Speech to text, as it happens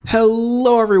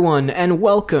Hello everyone, and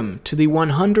welcome to the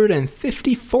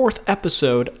 154th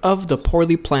episode of the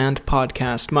Poorly Planned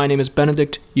Podcast. My name is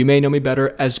Benedict. You may know me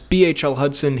better as BHL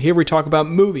Hudson. Here we talk about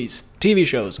movies, TV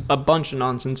shows, a bunch of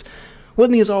nonsense. With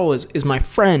me as always is my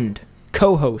friend,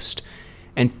 co-host,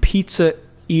 and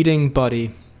pizza-eating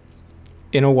buddy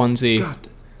in a onesie. God.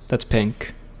 That's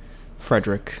pink.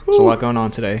 Frederick. There's a lot going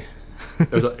on today.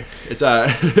 It's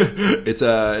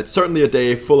certainly a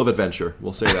day full of adventure.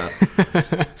 We'll say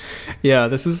that. Yeah,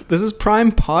 this is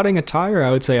prime potting attire. I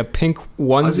would say a pink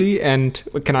onesie and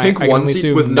Pink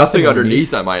onesie with nothing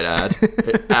underneath. I might add.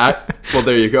 Well,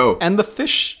 there you go. And the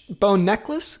fishbone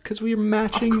necklace because we're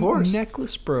matching. Of course.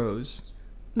 Necklace bros.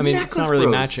 I mean, it's not really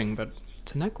matching, but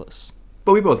it's a necklace.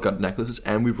 But we both got necklaces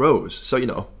and we rose, so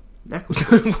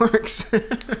necklace. It works.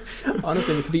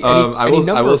 Honestly, it could be any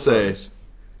number I will of say. bros.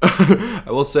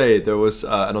 I will say there was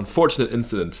an unfortunate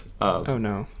incident. Oh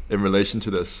no! In relation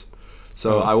to this,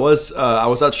 so I was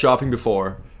out shopping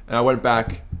before, and I went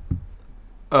back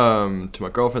to my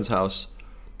girlfriend's house,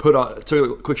 took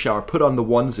a quick shower, put on the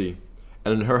onesie,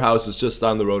 and her house is just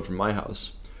down the road from my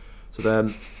house. So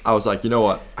then I was like, you know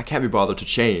what? I can't be bothered to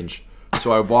change.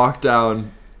 So I walked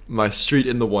down my street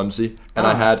in the onesie, and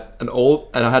I had an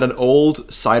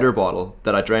old cider bottle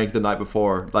that I drank the night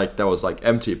before, that was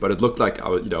empty, but it looked like I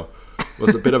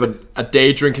was a bit of a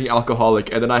day drinking alcoholic.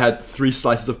 And then I had 3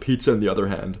 slices of pizza in the other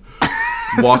hand,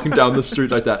 walking down the street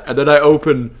like that. And then I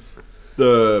opened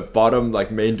the bottom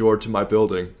main door to my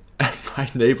building, and my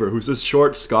neighbor, who's this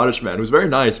short Scottish man, who's very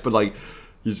nice, but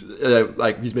he's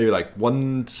maybe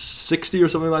 160 or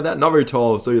something like that, not very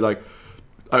tall. So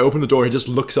I open the door, and he just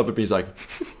looks up at me. He's like,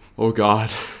 "Oh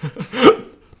God,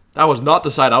 that was not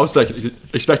the sight I was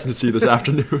expecting to see this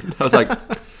afternoon." I was like,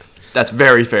 "That's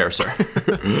very fair, sir."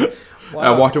 Wow. I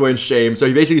walked away in shame. So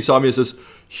he basically saw me as this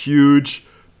huge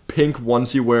pink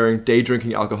onesie-wearing,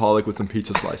 day-drinking alcoholic with some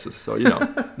pizza slices. So,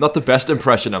 not the best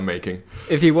impression I'm making.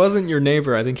 If he wasn't your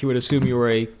neighbor, I think he would assume you were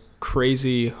a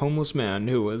crazy homeless man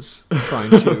who was trying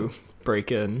to break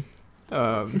in.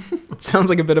 It sounds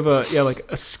like a bit of a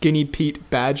Skinny Pete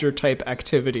Badger type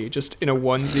activity, just in a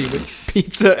onesie with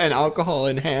pizza and alcohol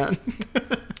in hand.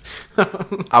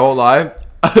 I won't lie,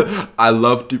 I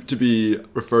love to be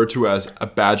referred to as a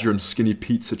Badger and Skinny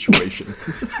Pete situation.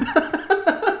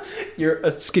 You're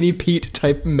a Skinny Pete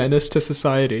type menace to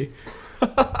society.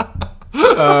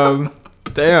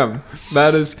 Damn,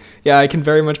 that is, I can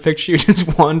very much picture you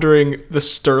just wandering the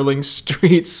Sterling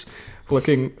streets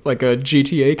looking like a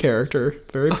GTA character.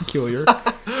 Very peculiar.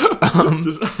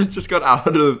 Just got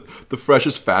out of the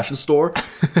freshest fashion store.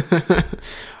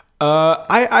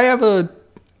 I have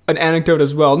an anecdote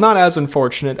as well. Not as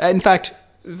unfortunate. In fact,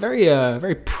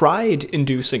 very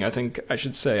pride-inducing, I think I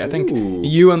should say. I think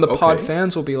you and the pod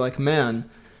fans will be like, man,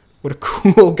 what a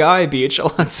cool guy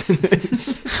BHL Hudson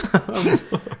is.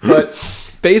 But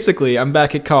basically, I'm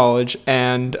back at college,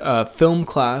 and film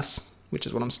class, which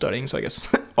is what I'm studying, so I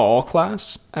guess all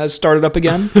class has started up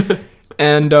again.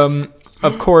 And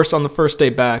of course, on the first day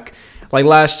back,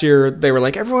 last year, they were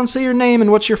like, everyone say your name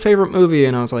and what's your favorite movie?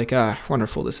 And I was like,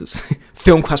 wonderful, this is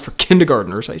film class for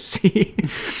kindergartners, I see.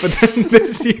 But then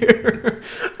this year,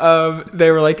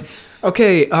 they were like,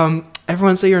 okay,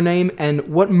 everyone say your name and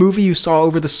what movie you saw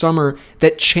over the summer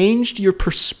that changed your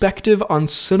perspective on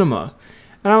cinema.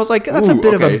 And I was like, that's a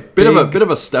bit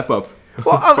of a step up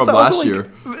from last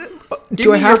year.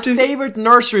 Give me your favorite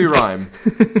nursery rhyme.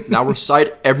 Now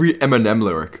recite every Eminem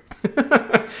lyric.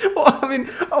 Well, I mean,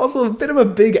 also a bit of a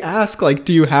big ask.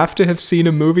 Do you have to have seen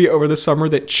a movie over the summer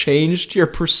that changed your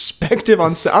perspective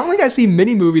on cinema? I don't think I see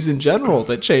many movies in general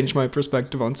that changed my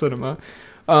perspective on cinema.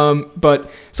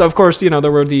 But, so of course,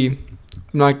 there were I'm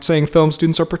not saying film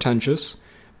students are pretentious,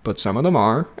 but some of them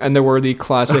are. And there were the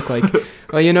classic,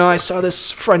 I saw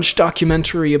this French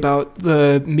documentary about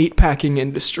the meatpacking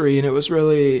industry, and it was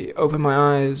really opened my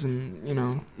eyes,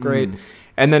 and, great.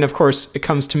 And then, of course, it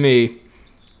comes to me,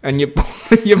 and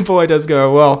your boy does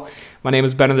go, well, my name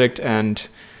is Benedict, and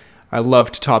I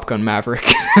loved Top Gun Maverick.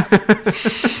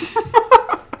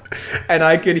 And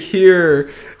I could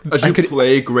hear... As you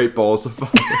play Great Balls of Fire.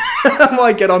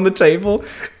 I get on the table,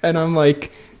 and I'm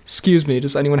like, excuse me,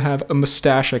 does anyone have a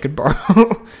mustache I could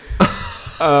borrow?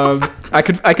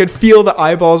 I could feel the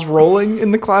eyeballs rolling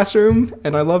in the classroom,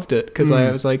 and I loved it, because I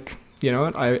was like, you know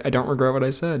what, I don't regret what I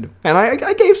said. And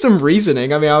I gave some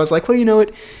reasoning. I mean, I was like, well, you know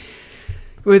what,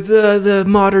 with the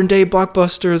modern day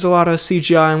blockbusters, a lot of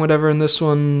CGI and whatever, and this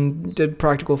one did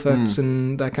practical effects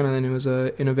and that kind of thing. It was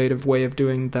a innovative way of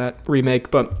doing that remake,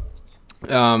 but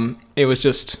it was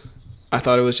just, I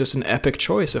thought it was just an epic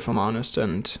choice, if I'm honest.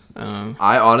 And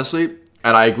I honestly,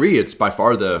 and I agree, it's by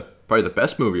far the probably the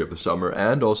best movie of the summer,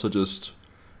 and also just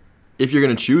if you're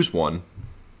gonna choose one,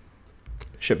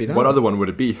 should be that. What other one would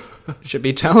it be? Should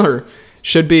be Teller.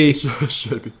 Should be.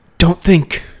 Should be. Don't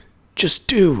think, just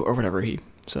do, or whatever he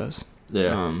says.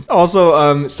 Yeah.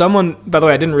 Also, someone, by the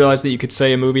way, I didn't realize that you could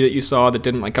say a movie that you saw that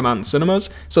didn't like come out in cinemas.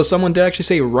 So someone did actually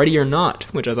say Ready or Not,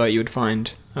 which I thought you would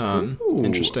find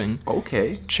interesting.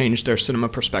 Okay. Changed their cinema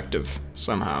perspective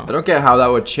somehow. I don't get how that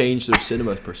would change their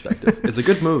cinema perspective. It's a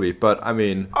good movie, but I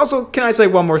mean. Also, can I say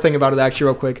one more thing about it actually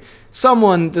real quick?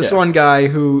 One guy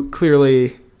who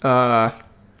clearly,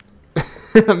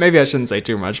 maybe I shouldn't say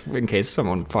too much in case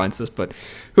someone finds this, but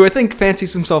who I think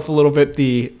fancies himself a little bit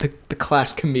the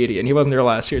class comedian. He wasn't here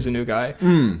last year. He's a new guy.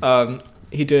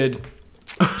 He did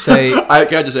say... I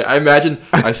can't just say,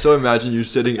 I so imagine you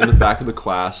sitting in the back of the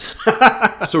class,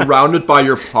 surrounded by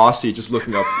your posse, just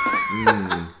looking up.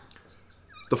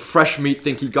 The fresh meat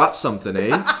think he got something,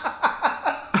 eh?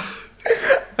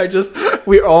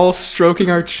 We're all stroking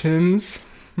our chins.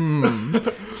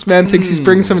 This man thinks he's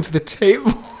bringing something to the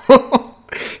table.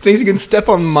 Thinks he can step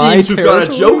on my territory. We've got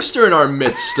a jokester in our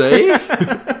midst,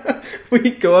 eh?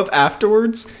 We go up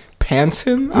afterwards, pants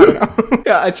him. I don't know.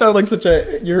 Yeah, I sound like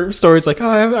your story's like,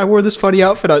 oh, I wore this funny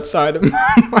outfit outside. And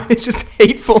mine is just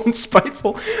hateful and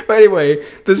spiteful. But anyway,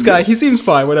 this guy, he seems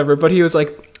fine, whatever. But he was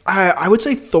like, I would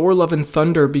say Thor: Love and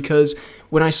Thunder, because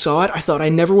when I saw it, I thought I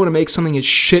never want to make something as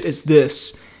shit as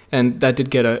this. And that did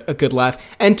get a good laugh.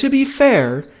 And to be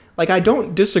fair, like, I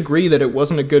don't disagree that it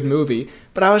wasn't a good movie,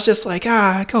 but I was just like,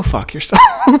 go fuck yourself.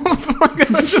 Like,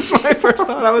 that was just my first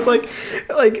thought. I was like,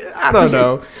 I don't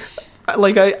know.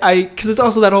 Like, because it's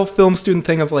also that whole film student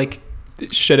thing of, like,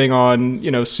 shitting on,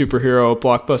 superhero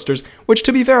blockbusters, which,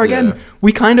 to be fair, again,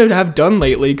 we kind of have done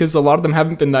lately, because a lot of them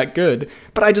haven't been that good.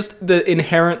 But the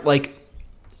inherent, like,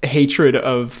 hatred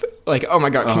of, like, oh my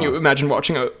god, can you imagine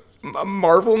watching a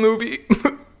Marvel movie?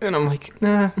 And I'm like,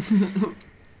 nah.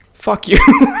 Fuck you.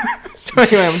 So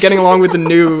anyway, I'm getting along with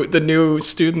the new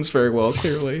students very well,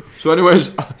 clearly. So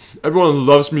anyways, everyone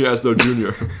loves me as their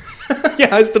junior.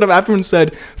 Yeah, I stood up after and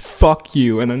said, fuck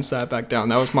you, and then sat back down.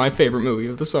 That was my favorite movie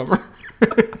of the summer.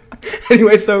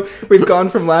 Anyway, so we've gone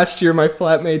from last year, my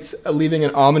flatmates leaving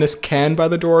an ominous can by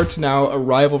the door, to now a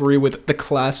rivalry with the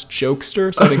class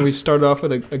jokester. So I think we've started off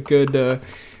with a good, a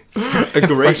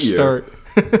great year. Start.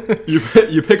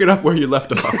 You pick it up where you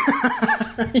left off.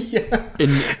 Yeah. In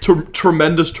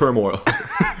tremendous turmoil.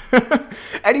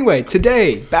 Anyway,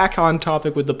 today, back on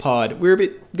topic with the pod, we're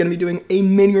going to be doing a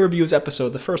mini reviews episode,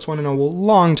 the first one in a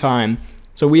long time.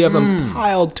 So we have them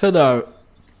piled to the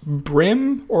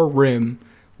brim or rim,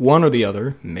 one or the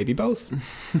other, maybe both.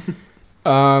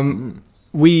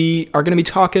 We are going to be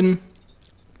talking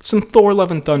some Thor: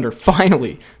 Love and Thunder.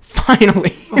 Finally.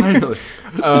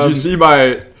 Did you see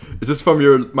my... Is this from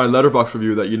my Letterboxd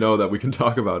review that you know that we can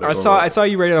talk about it? I saw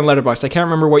you rate it on Letterboxd. I can't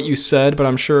remember what you said, but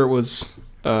I'm sure it was...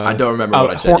 I don't remember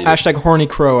what I said either. Hashtag Horny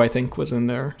Crow, I think, was in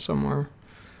there somewhere.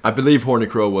 I believe Horny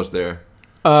Crow was there.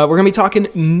 We're going to be talking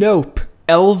Nope,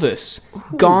 Elvis,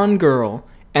 Gone Girl,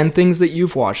 and things that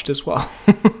you've watched as well.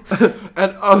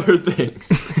 And other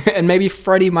things. And maybe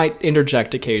Freddie might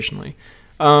interject occasionally.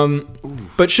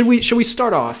 But should we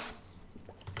start off...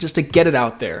 just to get it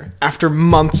out there, after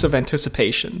months of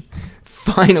anticipation,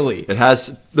 finally.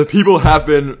 The people have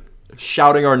been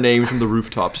shouting our names from the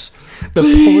rooftops.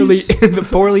 The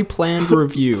poorly planned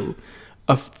review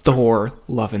of Thor: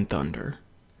 Love and Thunder.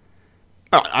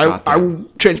 I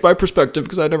changed my perspective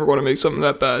because I never want to make something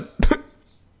that bad.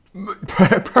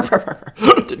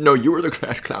 Didn't know you were the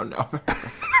crash clown now.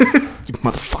 You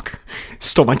motherfucker.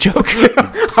 Stole my joke.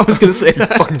 I was going to say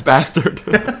that. You fucking bastard.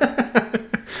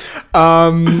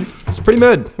 It's pretty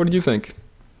mid. What did you think?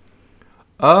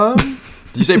 Did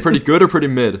you say pretty good or pretty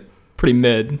mid? Pretty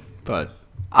mid, but...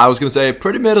 I was going to say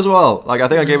pretty mid as well. Like, I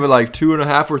think I gave it like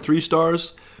 2.5 or 3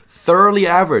 stars. Thoroughly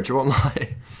average, I won't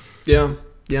lie. Yeah.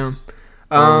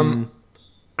 I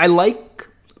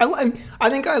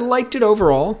think I liked it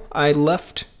overall. I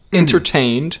left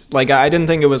entertained. Like, I didn't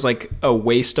think it was like a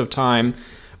waste of time,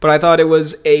 but I thought it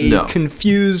was a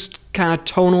confused kind of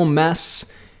tonal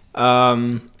mess.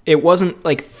 It wasn't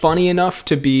like funny enough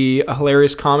to be a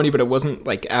hilarious comedy, but it wasn't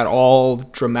like at all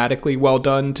dramatically well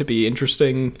done to be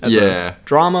interesting as a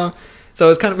drama. So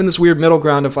it's kind of in this weird middle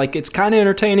ground of like, it's kind of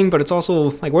entertaining, but it's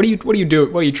also like, what are you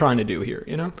trying to do here?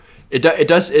 You know? It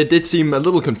did seem a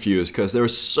little confused because there were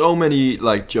so many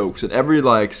like jokes, and every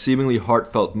like seemingly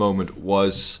heartfelt moment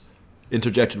was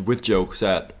interjected with jokes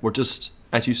that were just,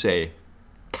 as you say,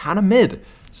 kind of mid.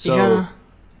 So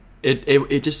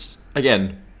it just,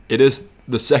 again, it is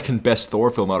the second best Thor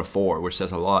film out of 4, which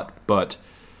says a lot. But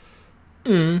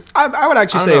I would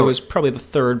actually say it was probably the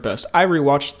third best. I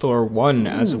rewatched Thor 1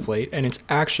 as of late, and it's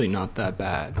actually not that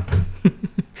bad.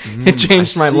 It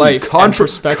changed my life.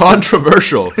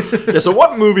 Controversial. Yeah, so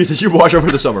what movie did you watch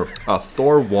over the summer?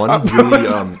 Thor 1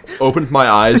 really opened my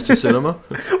eyes to cinema.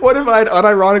 What if I'd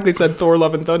unironically said Thor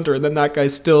Love and Thunder, and then that guy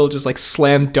still just like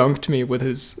slam dunked me with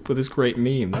his great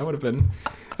meme? That would have been...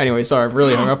 Anyway, sorry, I've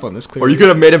really hung up on this. Clearly. Or you could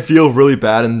have made him feel really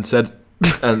bad and said...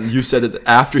 And you said it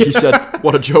after he said,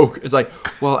 what a joke. It's like,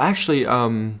 well, actually,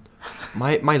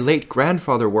 my late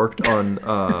grandfather worked on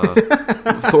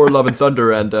Thor Love and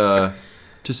Thunder, and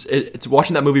it's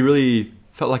watching that movie really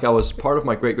felt like I was part of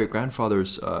my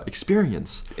great-great-grandfather's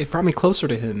experience. It brought me closer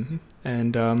to him,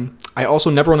 and I also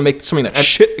never want to make something that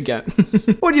shit again.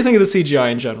 What do you think of the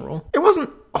CGI in general? It wasn't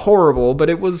horrible, but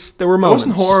there were moments. It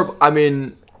wasn't horrible. I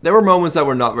mean, there were moments that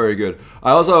were not very good.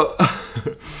 I also...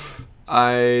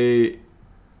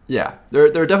 Yeah, there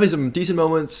are definitely some decent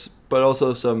moments, but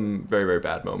also some very, very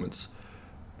bad moments.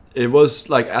 It was,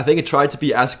 like, I think it tried to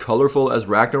be as colorful as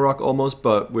Ragnarok almost,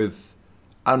 but with,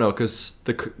 I don't know, because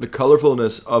the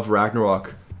colorfulness of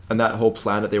Ragnarok and that whole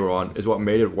planet they were on is what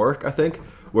made it work, I think.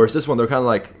 Whereas this one, they're kind of,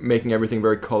 like, making everything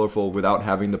very colorful without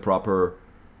having the proper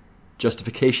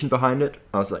justification behind it.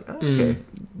 I was like, okay.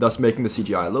 Thus making the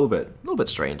CGI a little bit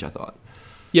strange, I thought.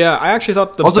 Yeah, I actually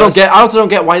thought I also don't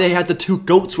get why they had the two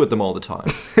goats with them all the time.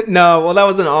 No, well, that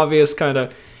was an obvious kind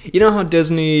of... You know how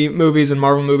Disney movies and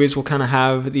Marvel movies will kind of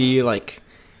have the, like,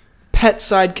 pet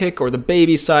sidekick or the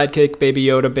baby sidekick, Baby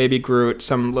Yoda, Baby Groot,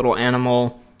 some little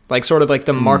animal, like, sort of like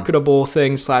the marketable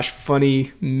thing /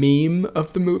 funny meme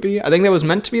of the movie. I think that was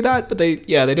meant to be that, but they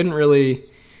didn't really...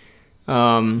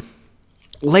 Laley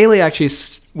actually,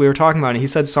 we were talking about it, he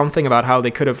said something about how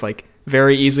they could have, like,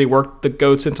 very easily worked the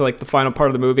goats into like the final part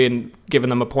of the movie and given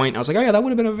them a point. And I was like, oh yeah, that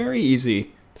would have been a very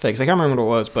easy fix. I can't remember what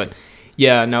it was, but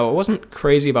yeah, no, it wasn't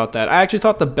crazy about that. I actually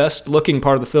thought the best looking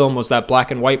part of the film was that black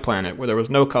and white planet where there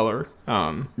was no color.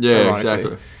 Yeah,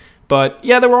 exactly. But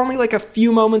yeah, there were only like a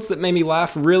few moments that made me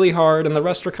laugh really hard, and the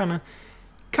rest were kind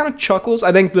of chuckles.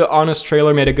 I think the Honest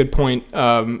trailer made a good point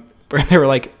where they were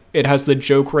like, it has the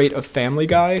joke rate of Family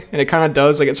Guy, and it kind of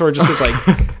does. Like, it sort of just is like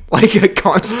like a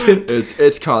constant.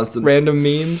 It's constant. Random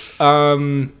memes.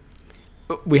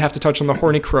 We have to touch on the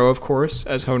Horny Crow, of course,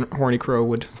 as Horny Crow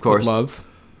would love.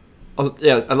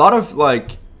 Yeah, a lot of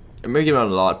like, maybe not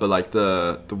a lot, but like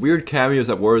the weird cameos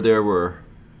that were there were.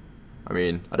 I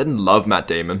mean, I didn't love Matt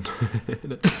Damon.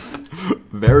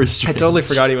 Very strange. I totally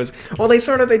forgot he was. Well, they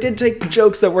did take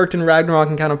jokes that worked in Ragnarok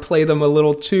and kind of play them a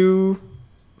little too.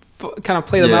 Kind of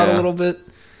play them out a little bit.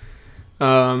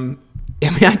 I mean,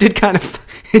 I did kind of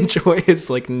enjoy his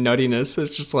like nuttiness as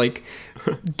just like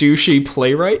douchey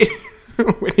playwright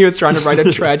when he was trying to write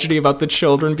a tragedy about the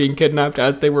children being kidnapped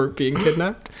as they were being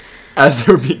kidnapped. That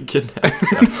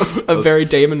was a very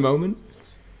Damon moment.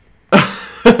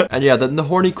 And yeah, then the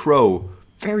Horny Crow,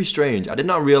 very strange. I did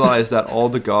not realize that all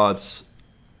the gods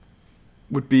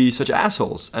would be such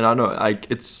assholes. And I don't know, like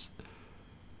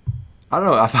I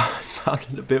found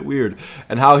it a bit weird.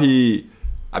 And how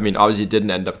obviously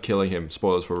didn't end up killing him.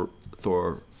 Spoilers for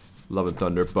Thor Love and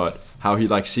Thunder. But how he,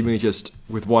 like, seemingly just,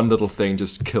 with one little thing,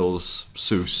 just kills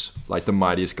Zeus, like the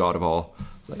mightiest god of all.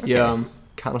 Like, okay, yeah.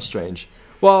 Kind of strange.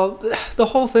 Well, the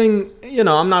whole thing,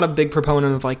 I'm not a big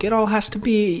proponent of, like, it all has to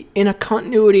be in a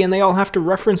continuity and they all have to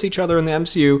reference each other in the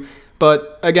MCU.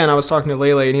 But, again, I was talking to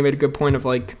Lele and he made a good point of,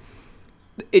 like,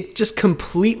 it just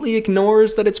completely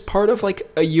ignores that it's part of,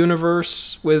 like, a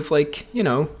universe with, like,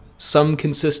 some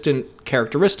consistent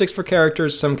characteristics for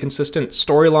characters, some consistent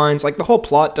storylines. Like, the whole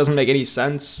plot doesn't make any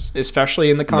sense, especially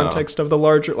in the context of the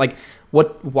larger, like,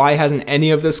 why hasn't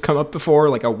any of this come up before?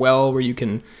 Like, a well where you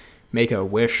can make a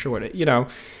wish or what, yeah,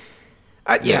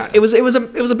 it was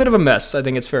a bit of a mess, I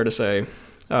think it's fair to say.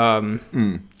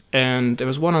 And there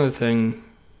was one other thing.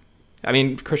 I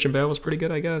mean, Christian Bale was pretty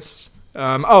good, I guess.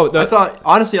 I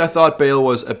thought Bale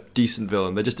was a decent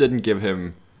villain. They just didn't give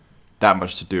him that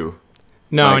much to do.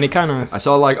 No, like, and he kind of... I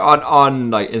saw, like, on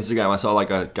like Instagram, I saw, like,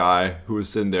 a guy who was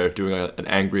sitting there doing an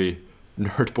angry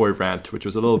nerd boy rant, which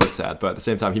was a little bit sad, but at the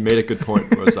same time, he made a good point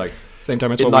where it's like... Same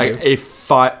time, it's in, what like, we do.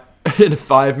 In a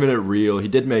 5-minute reel, he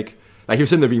did make... Like, he was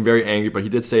sitting there being very angry, but he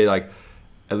did say, like,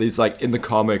 at least, like, in the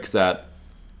comics that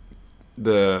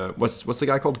the... What's the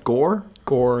guy called? Gore?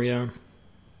 Gore, yeah.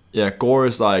 Yeah, Gore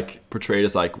is, like, portrayed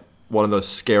as, like, one of the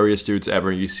scariest dudes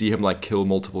ever. You see him, like, kill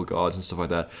multiple gods and stuff like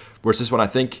that. Whereas this one, I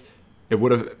think it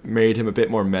would have made him a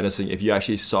bit more menacing if you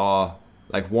actually saw,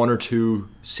 like, 1 or 2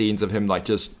 scenes of him, like,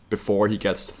 just before he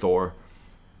gets to Thor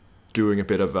doing a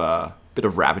bit of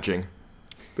ravaging.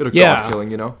 A bit of god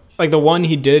killing, Like, the one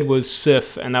he did was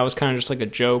Sif, and that was kind of just, like, a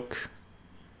joke.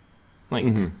 Like,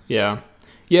 yeah.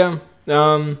 Yeah.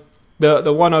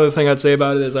 The one other thing I'd say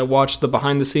about it is I watched the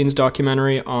behind the scenes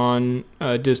documentary on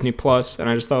Disney Plus, and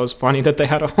I just thought it was funny that they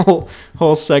had a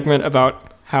whole segment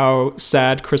about how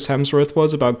sad Chris Hemsworth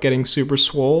was about getting super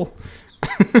swole.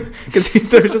 Because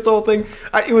there's this whole thing.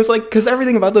 It was like, because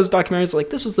everything about those documentaries, like,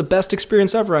 this was the best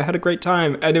experience ever. I had a great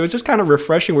time, and it was just kind of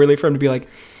refreshing, really, for him to be like,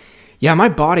 yeah, my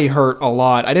body hurt a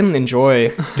lot. I didn't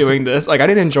enjoy doing this. Like, I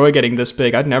didn't enjoy getting this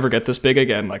big. I'd never get this big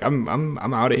again. Like, I'm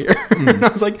out of here. And I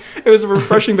was like, it was a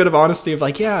refreshing bit of honesty of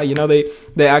like, yeah,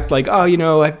 they act like, oh,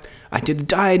 I did the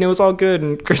diet and it was all good.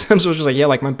 And Chris Hemsworth was just like, yeah,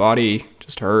 like my body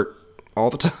just hurt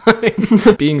all the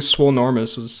time. Being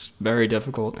swolenormous was very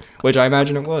difficult, which I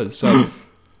imagine it was. So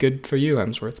good for you,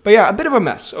 Hemsworth. But yeah, a bit of a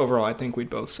mess overall, I think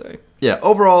we'd both say. Yeah,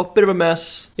 overall, bit of a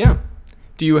mess. Yeah.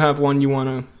 Do you have one you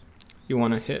wanna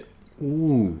hit?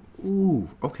 Ooh,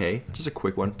 okay. Just a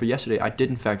quick one. But yesterday, I did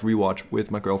in fact rewatch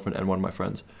with my girlfriend and one of my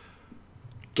friends.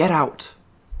 Get Out.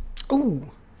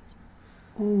 Ooh.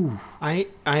 I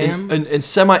am in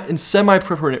semi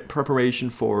preparation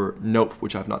for Nope,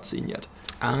 which I've not seen yet,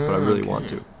 but I really want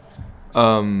to.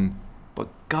 But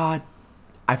God,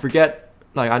 I forget.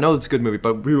 Like, I know it's a good movie,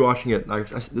 but rewatching it, like,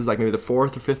 this is like maybe the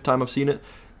 4th or 5th time I've seen it.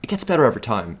 It gets better every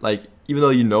time. Like, even though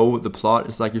you know the plot,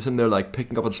 it's like you're sitting there like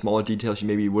picking up on smaller details you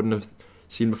maybe wouldn't have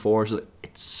seen before. So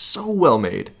it's so well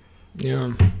made.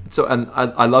 Yeah. So, and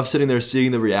I love sitting there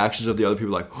seeing the reactions of the other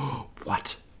people, like, oh,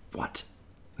 what?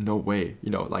 No way.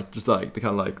 Like, just like the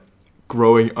kind of like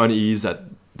growing unease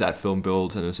that film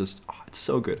builds, and it's just, it's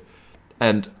so good.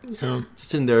 And just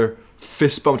sitting there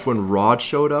fist bumped when Rod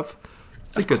showed up.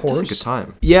 It's a good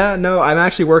time. Yeah, no, I'm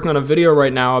actually working on a video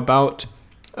right now about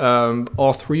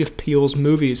all 3 of Peele's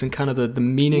movies and kind of the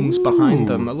meanings behind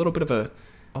them. A little bit of a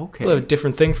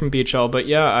different thing from BHL, but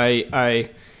yeah, I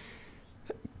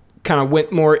kind of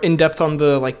went more in depth on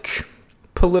the like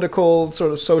political,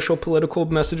 sort of social political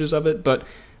messages of it, but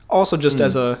also just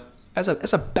as a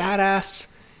badass.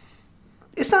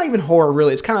 It's not even horror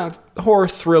really. It's kind of horror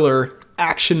thriller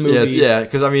action movie. Yeah,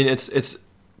 because I mean it's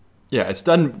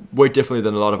done way differently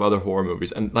than a lot of other horror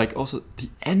movies, and like also the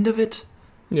end of it.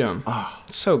 Yeah.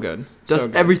 So good.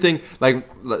 Just everything. Like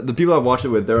the people I've watched it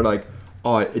with, they're like,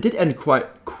 oh, it did end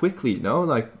quite quickly, no?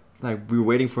 Like we were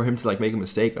waiting for him to like make a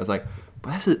mistake. I was like,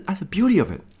 but that's the beauty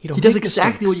of it. He does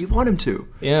exactly what you want him to.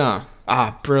 Yeah.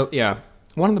 Yeah.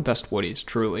 One of the best Woodies,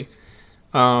 truly.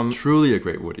 Truly a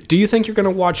great Woody. Do you think you're going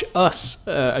to watch Us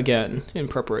again in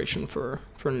preparation for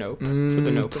Nope? For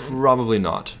the Nope? Probably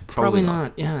not. Probably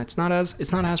not. Yeah, it's not as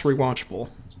rewatchable.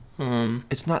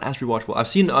 It's not as rewatchable. I've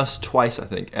seen Us twice, I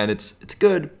think, and it's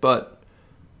good, but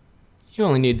you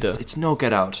only need it's no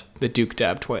Get Out. The Duke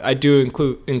Dab twice. I do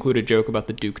include a joke about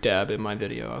the Duke Dab in my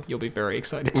video. You'll be very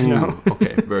excited to know.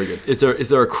 Okay, very good. Is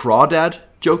there a crawdad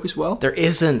joke as well? There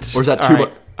isn't. Or is that too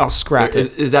much? I'll scrap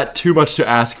it. Is that too much to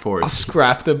ask for? I'll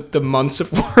scrap the months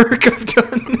of work I've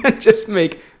done and just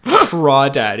make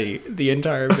Crawdaddy the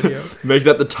entire video. Make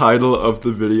that the title of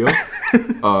the video.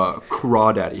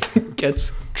 Crawdaddy.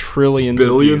 Gets trillions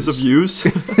billions of views.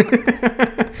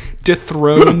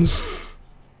 Dethrones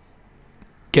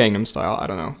Gangnam Style. I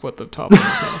don't know what the top is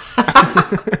now.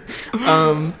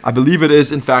 I believe it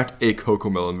is, in fact, a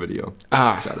Cocomelon video.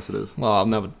 As sad as it is. Well, I'll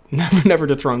never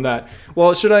dethrone that.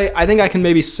 Well, should I? I think I can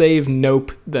maybe save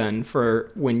Nope then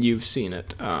for when you've seen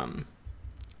it. Okay.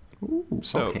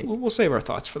 We'll save our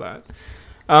thoughts for that.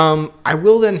 I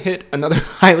will then hit another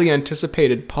highly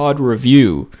anticipated pod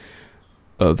review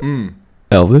of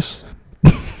Elvis.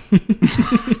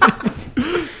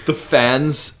 The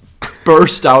fans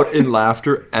burst out in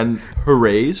laughter and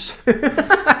hoorays.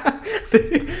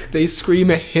 They scream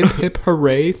a hip hip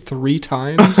hooray 3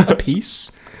 times a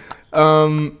piece.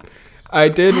 I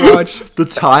did watch. The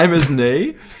time is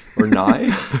nay or nigh.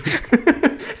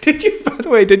 By the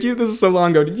way, this is so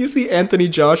long ago, did you see Anthony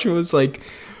Joshua's like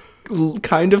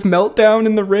kind of meltdown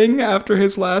in the ring after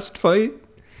his last fight?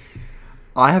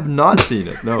 I have not seen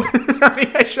it, no. I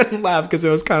mean, I shouldn't laugh because it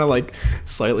was kind of like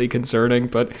slightly concerning,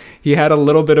 but he had a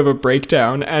little bit of a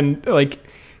breakdown and like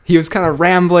he was kind of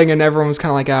rambling and everyone was kind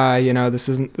of like, this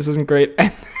isn't great.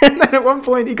 And then at one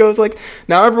point he goes like,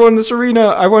 now everyone in this arena,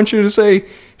 I want you to say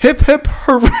hip hip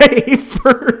hooray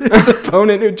for his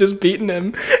opponent who'd just beaten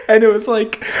him. And it was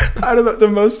like, I don't know, the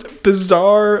most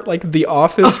bizarre, like The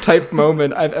Office type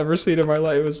moment I've ever seen in my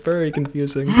life. It was very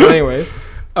confusing. But anyway.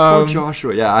 Poor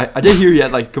Joshua. Yeah, I did hear he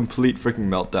had like complete freaking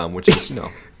meltdown, which is,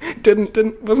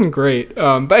 wasn't great.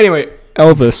 But anyway,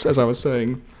 Elvis, as I was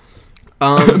saying.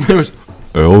 It was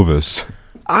Elvis.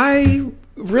 I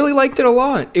really liked it a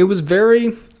lot. It was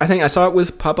I think I saw it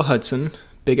with Papa Hudson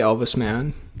big Elvis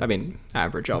man. I mean,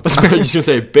 average Elvis I man. was just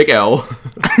gonna say Big L.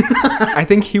 I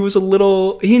think he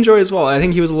enjoyed it as well. I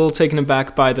think he was a little taken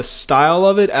aback by the style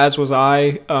of it, as was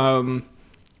I,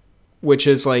 which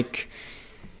is like,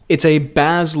 it's a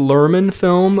Baz Luhrmann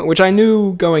film, which I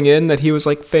knew going in that he was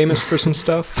like famous for some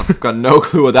stuff. I've got no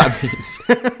clue what that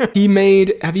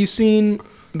means. Have you seen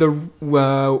the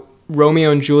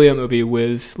Romeo and Juliet movie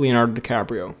with Leonardo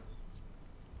DiCaprio?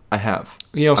 I have.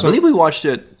 I believe we watched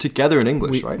it together in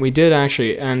English, right? We did,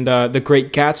 actually. And The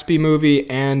Great Gatsby movie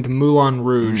and Moulin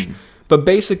Rouge. But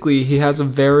basically, he has a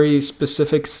very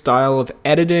specific style of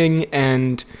editing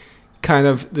and kind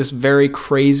of this very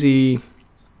crazy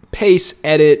pace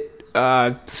edit,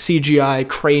 CGI,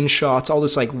 crane shots, all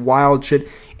this like wild shit.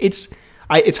 It's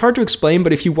hard to explain,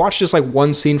 but if you watch just like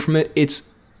one scene from it, it's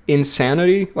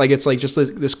insanity. Like, it's like just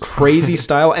this crazy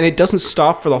style, and it doesn't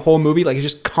stop for the whole movie. Like, it's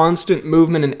just constant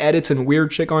movement and edits and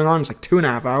weird shit going on. It's like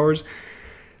 2.5 hours.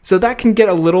 So that can get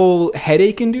a little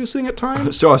headache inducing at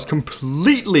times. So I was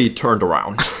completely turned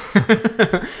around.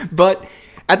 But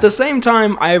at the same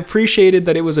time, I appreciated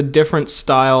that it was a different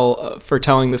style for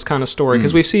telling this kind of story,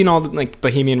 because we've seen all the, like,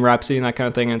 Bohemian Rhapsody and that kind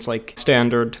of thing, and it's like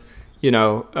standard,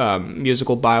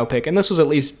 musical biopic, and this was at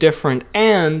least different.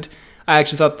 And I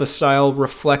actually thought the style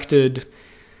reflected,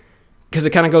 because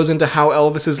it kind of goes into how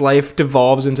Elvis's life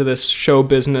devolves into this show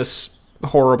business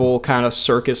horrible kind of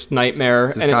circus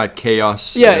nightmare, This kind of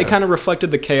chaos. Yeah, it kind of reflected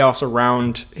the chaos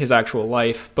around his actual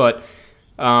life, but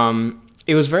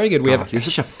it was very good. You're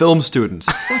such a film student.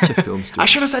 Such a film student. I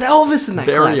should have said Elvis in that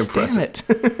Very class.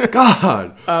 impressive. Damn it.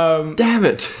 God. Damn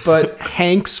it. But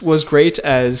Hanks was great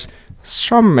as,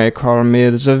 some may call me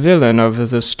the villain of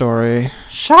this story.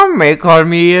 Some may call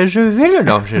me the villain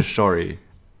of this story.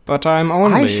 But I'm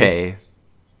only... I say...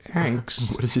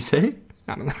 Hanks. What does he say?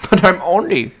 I don't know. But I'm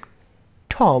only...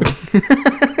 Tom.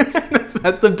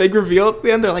 That's the big reveal at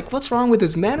the end. They're like, what's wrong with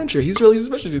his manager? He's really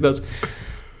suspicious. He goes,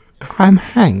 I'm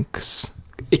Hanks.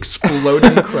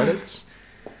 Exploding credits.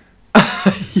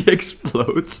 He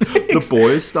explodes. The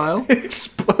Boys style.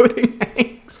 Exploding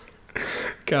Hanks.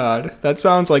 God, that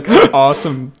sounds like an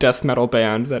awesome death metal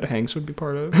band that Hanks would be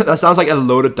part of. That sounds like a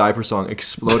Loaded Diaper song.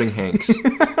 Exploding Hanks.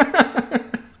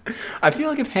 I feel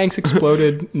like if Hanks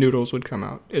exploded, Noodles would come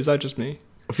out. Is that just me?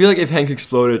 I feel like if Hanks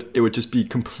exploded, it would just be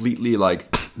completely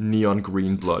like neon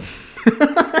green blood.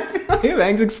 If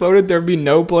Hanks exploded, there'd be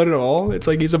no blood at all. It's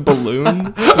like he's a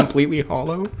balloon. It's completely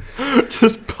hollow.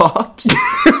 Just pops.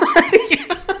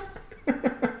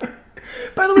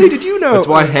 By the way, did you know... That's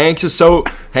why Hanks is so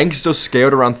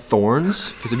scared around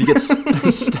thorns. Because if he gets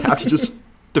stabbed, he just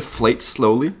deflates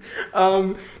slowly.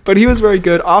 But he was very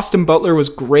good. Austin Butler was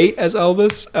great as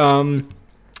Elvis.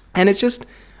 And it's just...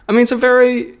 I mean, it's a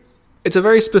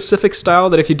very specific style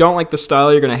that if you don't like the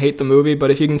style, you're going to hate the movie. But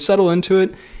if you can settle into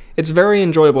it, it's very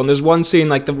enjoyable. And there's one scene,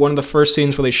 like one of the first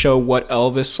scenes where they show what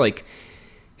Elvis, like,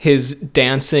 his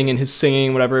dancing and his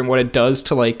singing, whatever, and what it does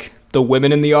to, like, the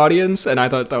women in the audience. And I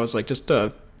thought that was, like, just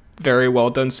a very well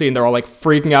done scene. They're all, like,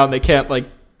 freaking out and they can't, like,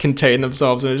 contain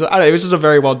themselves. And it was just a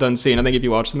very well done scene. I think if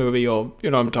you watch the movie, you know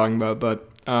what I'm talking about. But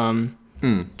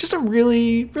just a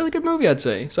really, really good movie, I'd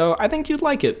say. So I think you'd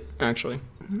like it, actually.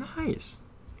 Nice.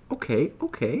 Okay.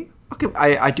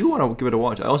 I do want to give it a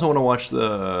watch. I also want to watch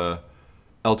the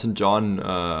Elton John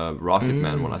Rocket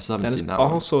Man one. I still haven't seen that one.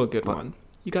 That is also a good one.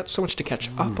 You got so much to catch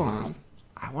up on.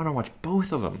 I want to watch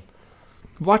both of them.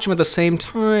 Watch them at the same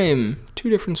time.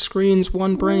 2 different screens,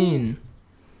 one brain.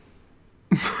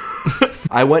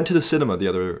 I went to the cinema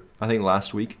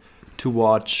last week, to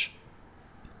watch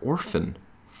Orphan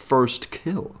First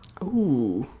Kill.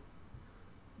 Ooh.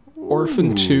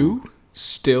 Orphan 2?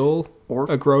 Still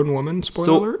a grown woman?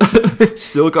 Spoiler alert.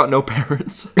 Still got no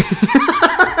parents.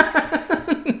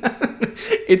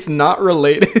 It's not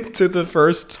related to the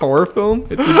first horror film.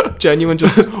 It's a genuine,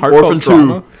 just heartfelt Orphan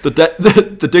drama. 2.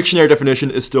 The dictionary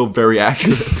definition is still very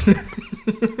accurate.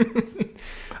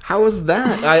 How was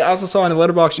that? I also saw on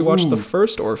Letterboxd you watched the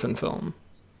first Orphan film.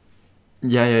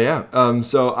 Yeah.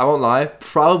 So I won't lie.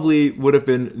 Probably would have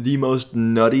been the most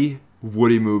nutty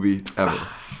Woody movie ever.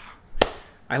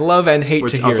 I love and hate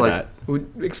to hear that.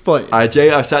 Explain. I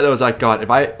sat there, I was like, God,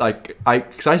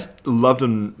 because I loved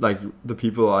him, like, the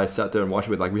people I sat there and watched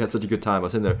it with, like, we had such a good time. I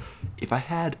was in there. If I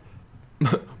had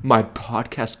my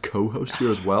podcast co-host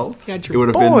here as well, it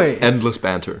would have been endless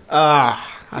banter. I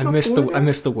miss the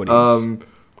Woodies.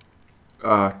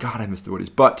 God, I miss the Woodies.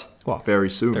 But very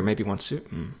soon. There may be one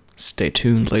soon. Stay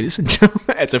tuned, ladies and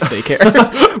gentlemen, as if they care.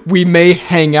 We may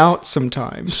hang out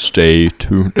sometime. Stay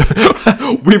tuned.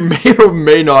 We may or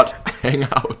may not hang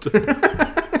out.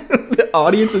 The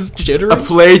audience is jittering. A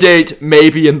play date may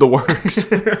be in the works.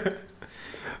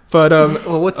 But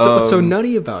well, what's so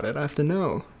nutty about it? I have to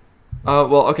know.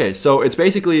 Well, okay, so it's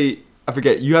basically, I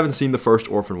forget, you haven't seen the first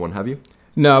Orphan one, have you?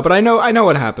 No, but I know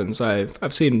what happens.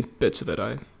 I've seen bits of it.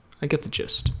 I get the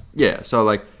gist. Yeah, so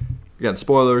like, again,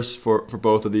 spoilers for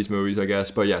both of these movies, I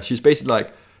guess. But yeah, she's basically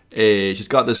like she's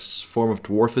got this form of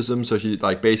dwarfism. So she's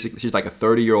like she's like a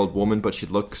 30-year-old woman, but she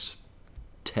looks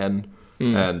 10.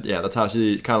 And yeah, that's how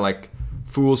she kind of like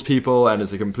fools people and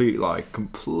is a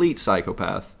complete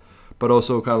psychopath. But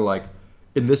also kind of like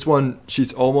in this one,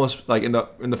 she's almost like in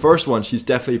the first one, she's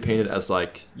definitely painted as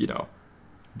like, you know,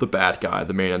 the bad guy,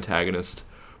 the main antagonist.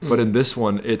 But in this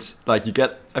one, it's like you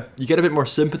get a bit more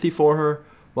sympathy for her,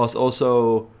 whilst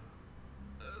also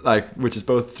like, which is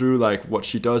both through like what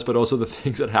she does, but also the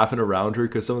things that happen around her,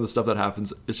 because some of the stuff that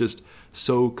happens is just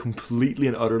so completely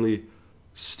and utterly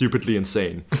stupidly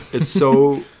insane. It's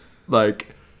so like,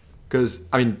 because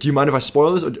I mean, do you mind if I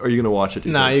spoil this, or are you gonna watch it?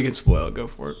 Nah, you can spoil it. Go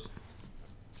for it.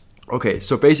 Okay,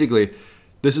 so basically,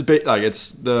 this is like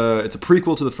it's a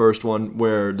prequel to the first one,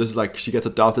 where this is like she gets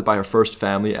adopted by her first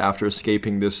family after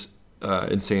escaping this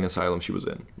insane asylum she was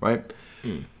in, right?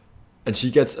 And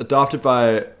she gets adopted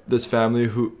by this family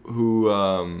who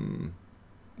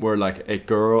were like a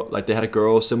girl, like they had a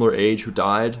girl similar age who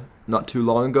died not too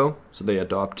long ago, so they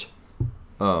adopt.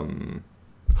 Oh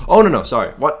no,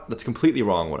 sorry, what? That's completely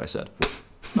wrong. What I said.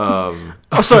 Oh,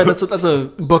 sorry, that's a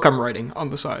book I'm writing on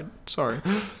the side. Sorry.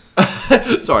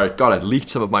 Sorry, God, I leaked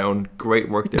some of my own great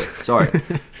work there. Sorry.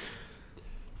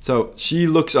 So she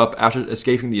looks up after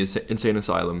escaping the insane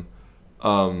asylum,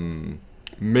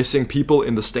 missing people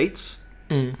in the States.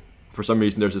 For some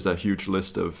reason, there's just a huge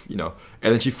list of, you know,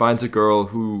 and then she finds a girl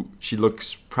who she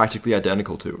looks practically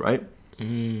identical to, right?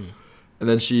 And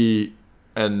then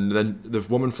the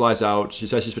woman flies out. She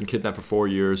says she's been kidnapped for 4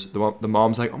 years. The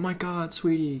mom's like, "Oh my God,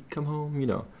 sweetie, come home," you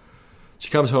know. She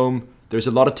comes home. There's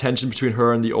a lot of tension between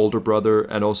her and the older brother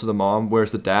and also the mom,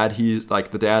 whereas the dad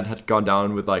had gone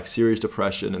down with like serious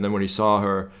depression, and then when he saw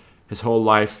her, his whole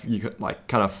life you could like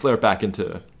kind of flare back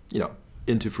into, you know,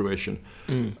 into fruition.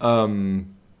 And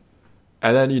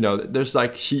then, you know, there's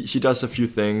like she does a few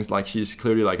things, like she's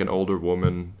clearly like an older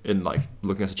woman in like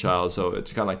looking as a child, so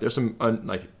it's kind of like there's some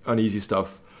uneasy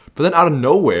stuff. But then out of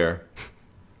nowhere,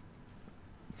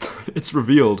 it's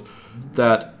revealed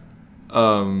that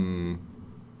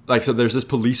like, so there's this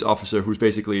police officer who's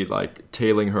basically like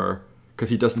tailing her because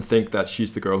he doesn't think that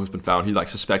she's the girl who's been found. He like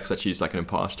suspects that she's like an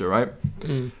imposter, right?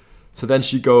 So then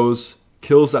she goes,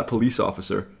 kills that police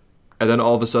officer, and then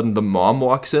all of a sudden the mom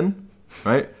walks in,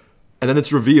 right? And then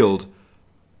it's revealed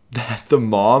that the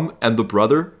mom and the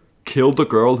brother killed the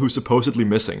girl who's supposedly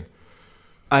missing.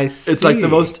 I see. It's like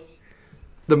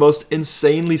the most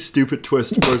insanely stupid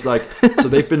twist, where it's like, so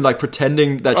they've been like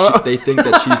pretending that they think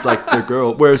that she's like their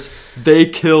girl, whereas they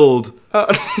killed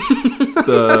the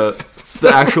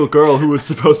actual girl who was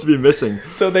supposed to be missing.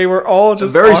 So they were all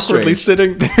just very awkwardly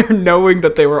strange. sitting there, knowing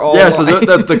that they were all. Yes,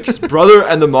 the brother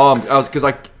and the mom. I was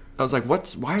like,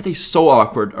 what? Why are they so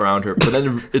awkward around her? But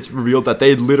then it's revealed that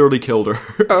they literally killed her.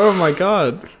 Oh my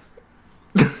God!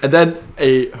 And then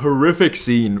a horrific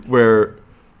scene where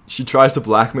she tries to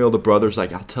blackmail the brother. It's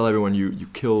like, I'll tell everyone you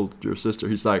killed your sister.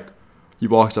 He's like, he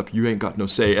walks up, you ain't got no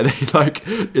say. And then he like,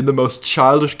 in the most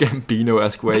childish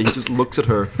Gambino-esque way, he just looks at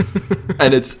her.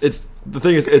 And it's the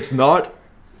thing is, it's not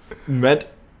meant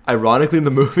ironically in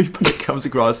the movie, but it comes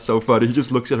across so funny. He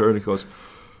just looks at her and he goes,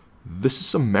 "This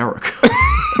is America."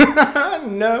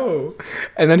 No.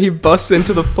 And then he busts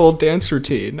into the full dance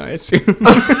routine, I assume.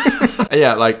 And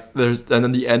yeah, like and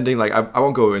then the ending, like I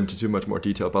won't go into too much more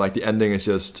detail, but like the ending is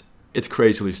just, it's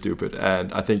crazily stupid,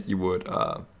 and I think you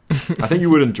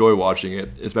would enjoy watching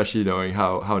it, especially knowing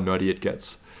how nutty it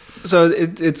gets. So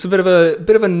it's a bit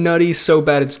of a nutty, so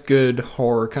bad it's good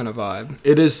horror kind of vibe.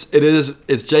 It is.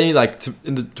 It's genuinely like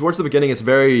towards the beginning, it's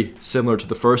very similar to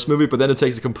the first movie, but then it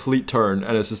takes a complete turn,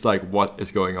 and it's just like, what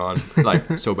is going on?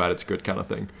 Like, so bad it's good kind of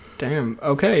thing. Damn.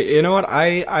 Okay. You know what?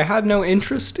 I had no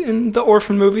interest in the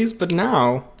orphan movies, but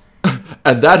now,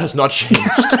 and that has not changed.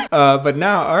 But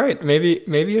now, all right,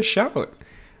 maybe a shout.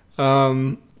 Yeah,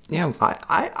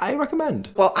 I recommend.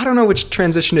 Well, I don't know which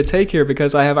transition to take here,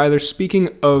 because I have either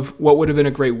speaking of what would have been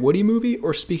a great Woody movie,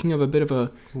 or speaking of a bit of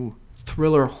a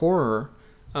thriller horror.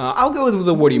 I'll go with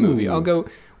the Woody movie. I'll go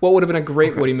what would have been a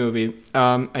great Woody movie.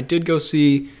 I did go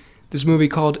see this movie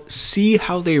called See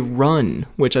How They Run,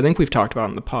 which I think we've talked about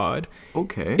in the pod.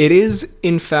 Okay. It is,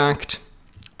 in fact,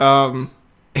 a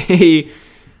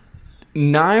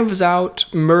Knives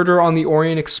Out, Murder on the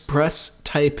Orient Express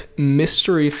type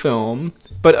mystery film,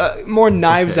 but more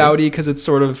Knives Outy, because it's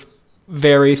sort of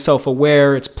very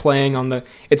self-aware. It's playing on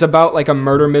it's about like a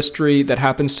murder mystery that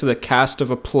happens to the cast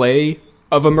of a play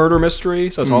of a murder mystery.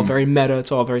 So it's all very meta.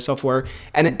 It's all very self-aware.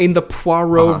 And in the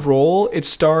Poirot role, it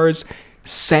stars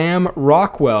Sam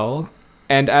Rockwell,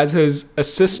 and as his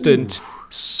assistant,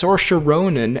 Saoirse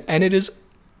Ronan, and it is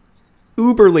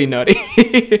uberly nutty.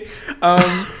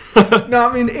 No,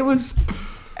 I mean, it was,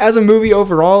 as a movie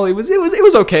overall, it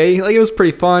was okay. Like, it was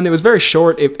pretty fun. It was very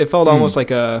short. It felt almost like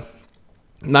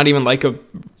not even like a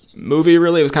movie,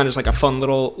 really. It was kind of just like a fun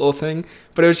little thing.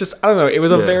 But it was just, I don't know, it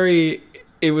was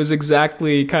it was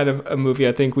exactly kind of a movie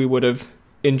I think we would have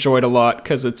enjoyed a lot,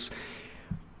 because it's,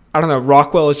 I don't know,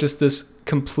 Rockwell is just this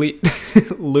complete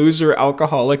loser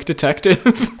alcoholic detective,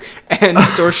 and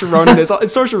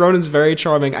Saoirse Ronan's very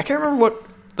charming. I can't remember what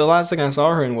the last thing I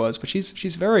saw her in was, but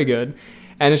she's very good.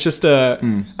 And it's just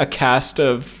a cast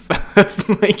of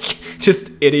like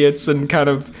just idiots and kind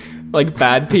of like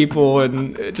bad people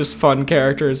and just fun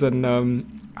characters, and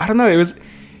I don't know, it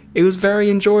was very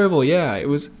enjoyable. Yeah, it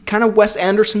was kind of Wes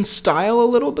Anderson style a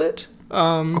little bit.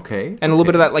 And a little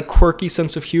bit of that like quirky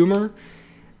sense of humor.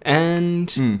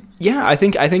 And yeah, I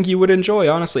think you would enjoy,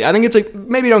 honestly. I think it's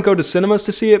maybe don't go to cinemas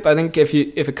to see it, but I think if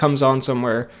it comes on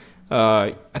somewhere,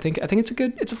 I think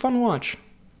it's a fun watch.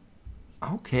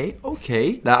 Okay.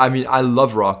 I mean, I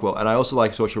love Rockwell, and I also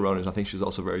like Saoirse Ronan. I think she's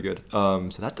also very good. So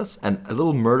that does, and a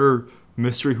little murder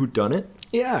mystery whodunit.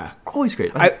 Yeah, always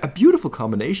great. A beautiful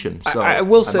combination. So I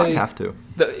will say, I might have to.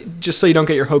 Just so you don't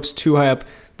get your hopes too high up,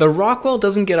 the Rockwell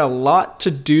doesn't get a lot to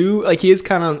do. Like, he is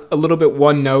kind of a little bit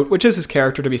one note, which is his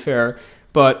character, to be fair.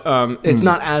 But it's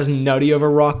not as nutty of a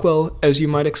Rockwell as you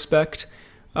might expect.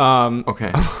 But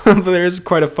there's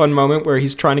quite a fun moment where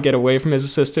he's trying to get away from his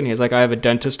assistant. He's like, I have a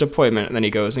dentist appointment, and then he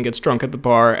goes and gets drunk at the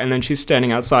bar, and then she's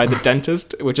standing outside the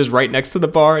dentist, which is right next to the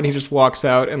bar, and he just walks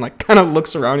out and like kind of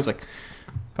looks around. He's like,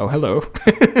 oh, hello.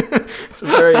 It's a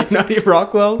very nutty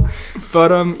Rockwell,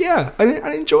 but yeah, an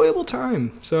enjoyable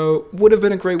time. So would have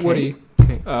been a great Woody,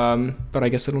 but I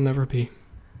guess it'll never be.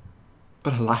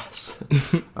 But alas.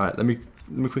 All right, let me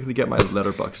quickly get my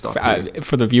letterbox off.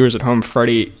 For the viewers at home,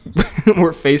 Freddie,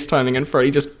 we're FaceTiming, and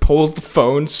Freddie just pulls the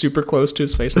phone super close to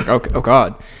his face. Like, oh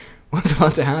God, what's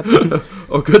about to happen?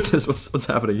 Oh goodness, what's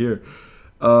happening here?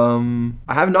 I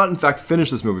have not, in fact,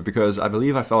 finished this movie because I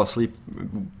believe I fell asleep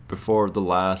before the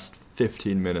last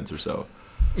 15 minutes or so.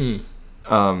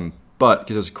 But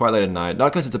because it was quite late at night,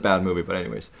 not because it's a bad movie, but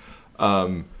anyways, me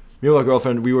and my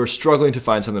girlfriend, we were struggling to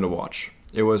find something to watch.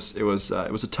 It was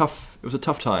a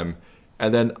tough time.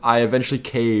 And then I eventually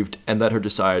caved and let her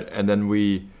decide. And then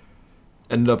we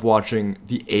ended up watching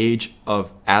The Age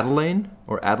of Adeline,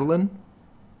 or Adeline.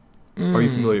 Are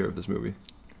you familiar with this movie?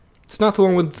 It's not the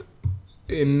one with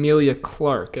Emilia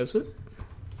Clarke, is it?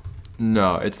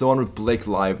 No, it's the one with Blake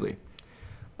Lively.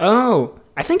 Oh,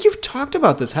 I think you've talked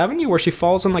about this, haven't you? Where she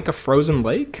falls in like a frozen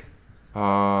lake?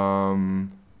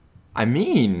 I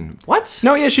mean, what?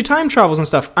 No, yeah, she time travels and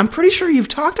stuff. I'm pretty sure you've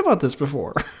talked about this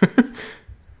before.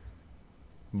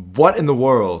 What in the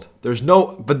world?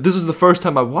 But this is the first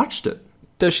time I watched it.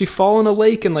 Does she fall in a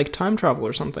lake and like time travel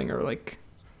or something, or like?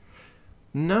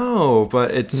 No,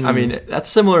 but it's, I mean, that's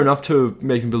similar enough to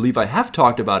make me believe I have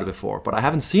talked about it before, but I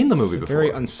haven't seen the movie before. Very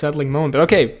unsettling moment, but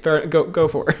okay, go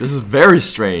for it. This is very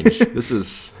strange. This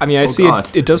is... I mean, I see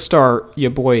it does star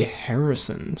your boy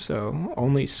Harrison, so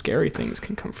only scary things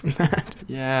can come from that.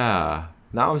 Yeah.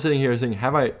 Now I'm sitting here thinking,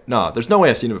 No, there's no way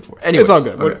I've seen it before. Anyways, it's all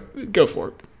good. Okay. Go for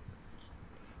it.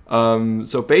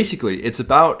 So basically, it's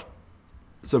about...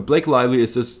 So Blake Lively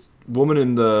is this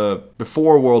woman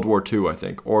before World War II, I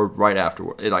think, or right after,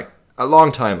 like a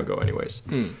long time ago anyways.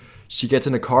 She gets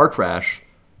in a car crash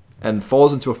and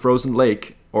falls into a frozen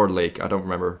lake, I don't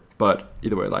remember, but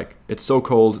either way, like, it's so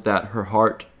cold that her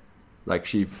heart, like,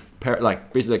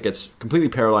 basically gets completely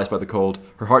paralyzed by the cold.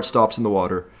 Her heart stops in the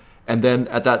water, and then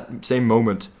at that same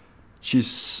moment,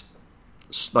 she's,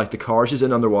 like, the car she's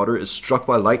in underwater is struck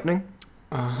by lightning.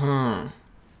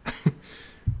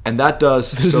 And that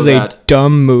does... This is a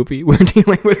dumb movie we're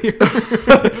dealing with here.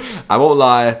 I won't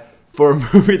lie. For a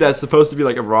movie that's supposed to be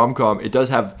like a rom-com, it does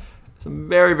have some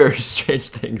very, very strange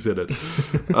things in it.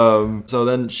 So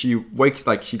then she wakes,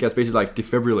 like, she gets basically like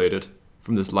defibrillated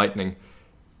from this lightning.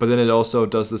 But then it also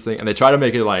does this thing, and they try to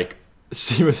make it like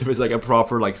seem as if it's like a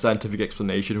proper like scientific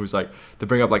explanation. Who's like, they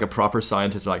bring up like a proper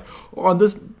scientist, like, oh, and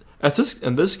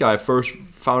this guy first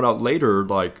found out later,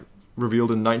 like revealed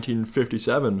in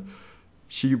 1957.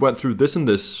 She went through this and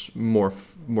this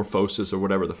morphosis or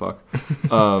whatever the fuck,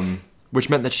 which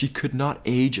meant that she could not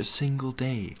age a single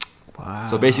day. Wow.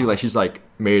 So basically, like, she's like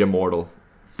made immortal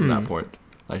from that point.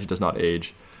 Like, she does not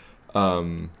age.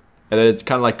 And then it's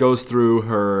kind of like goes through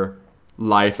her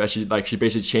life as she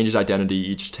basically changes identity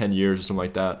each 10 years or something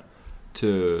like that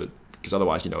to because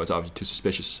otherwise, it's obviously too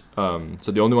suspicious.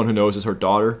 So the only one who knows is her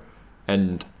daughter,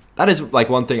 and that is like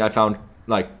one thing I found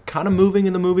like kind of moving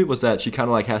in the movie, was that she kind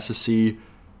of like has to see,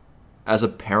 as a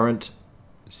parent,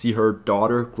 see her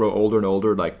daughter grow older and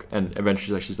older, like, and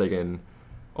eventually like she's like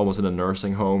almost in a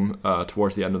nursing home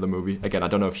towards the end of the movie. Again, I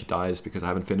don't know if she dies because I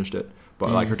haven't finished it, but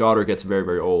like her daughter gets very,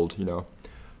 very old, so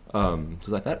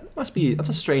like that's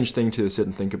a strange thing to sit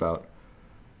and think about.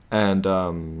 And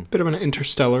bit of an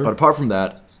Interstellar. But apart from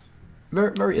that,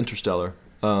 very, very Interstellar.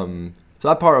 So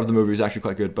that part of the movie is actually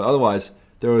quite good. But otherwise,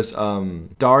 there was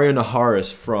Dario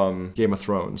Naharis from Game of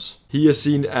Thrones. He is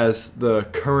seen as the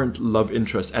current love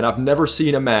interest, and I've never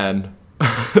seen a man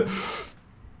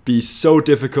be so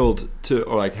difficult to,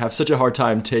 or like have such a hard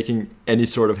time taking any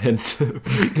sort of hint,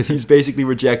 because he's basically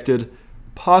rejected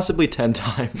possibly 10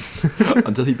 times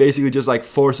until he basically just like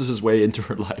forces his way into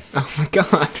her life. Oh my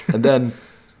god. And then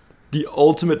the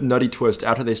ultimate nutty twist,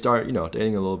 after they start,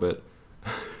 dating a little bit,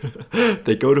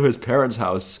 they go to his parents'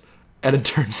 house, and it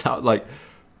turns out like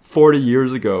 40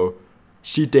 years ago,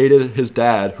 she dated his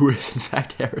dad, who is in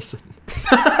fact Harrison.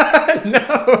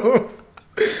 No.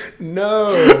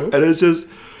 And it's just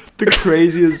the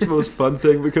craziest, most fun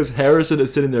thing, because Harrison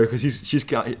is sitting there because he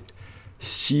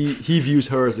views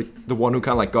her as the one who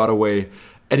kind of like got away,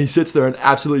 and he sits there and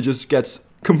absolutely just gets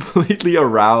completely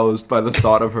aroused by the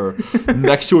thought of her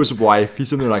next to his wife. He's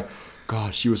sitting there like,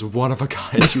 God, she was one of a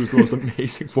kind. She was the most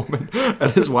amazing woman.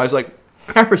 And his wife's like,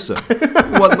 Harrison,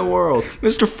 what in the world?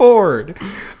 Mr. Ford.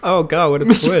 Oh God, what a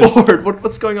Mr. twist. Ford,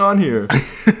 what's going on here?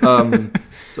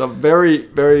 So very,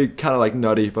 very kind of like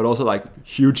nutty, but also like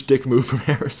huge dick move from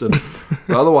Harrison.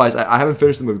 But otherwise, I haven't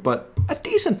finished the movie, but a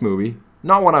decent movie.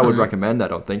 Not one I would recommend, I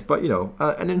don't think, but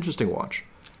an interesting watch.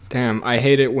 Damn, I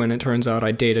hate it when it turns out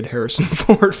I dated Harrison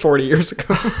Ford 40 years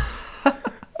ago.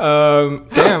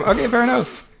 Damn, okay, fair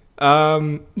enough.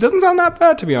 Doesn't sound that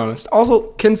bad, to be honest.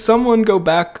 Also, can someone go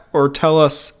back or tell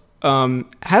us,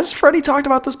 has Freddie talked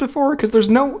about this before? Because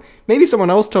maybe someone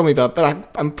else told me about it, but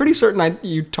I'm pretty certain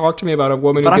you talked to me about a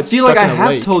woman who gets stuck in a lake. But I feel like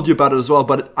I have told you about it as well,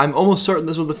 but I'm almost certain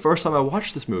this was the first time I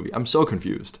watched this movie. I'm so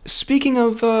confused. Speaking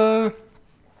of, I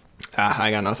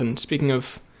got nothing. Speaking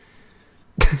of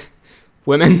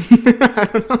women, I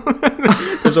don't know.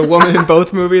 There's a woman in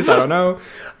both movies. I don't know.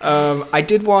 I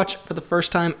did watch for the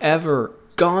first time ever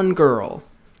Gone Girl.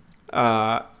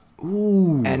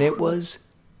 And it was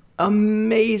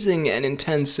amazing and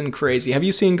intense and crazy. Have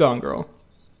you seen Gone Girl?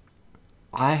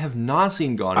 I have not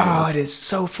seen Gone Girl. Oh, it is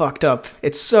so fucked up.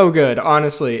 It's so good,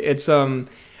 honestly. It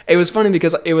was funny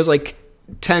because it was like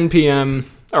 10 p.m.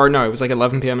 or no, it was like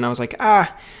 11 p.m. and I was like,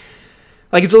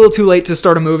 like it's a little too late to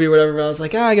start a movie or whatever. But I was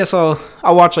like, I guess I'll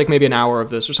watch like maybe an hour of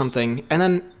this or something. And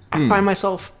then I find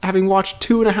myself having watched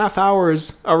 2.5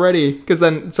 hours already, because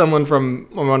then someone from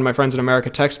one of my friends in America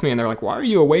texted me and they're like, "Why are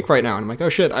you awake right now?" And I'm like, "Oh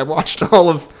shit, I watched all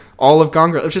of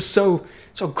Gone Girl." It was just so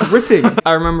gripping.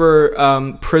 I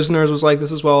remember Prisoners was like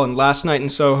this as well, and Last Night in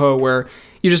Soho, where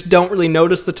you just don't really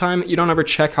notice the time. You don't ever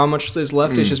check how much is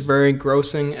left. It's just very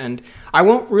engrossing, and I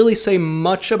won't really say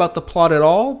much about the plot at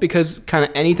all, because kind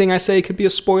of anything I say could be a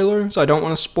spoiler, so I don't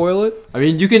want to spoil it. I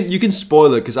mean, you can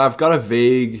spoil it, because I've got a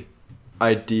vague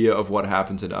idea of what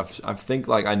happens in it. I think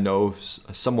like I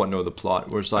somewhat know the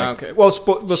plot, where it's like, okay, well,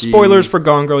 the spoilers for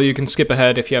Gone Girl you can skip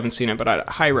ahead if you haven't seen it, but I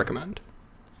highly recommend.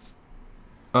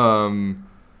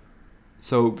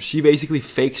 So she basically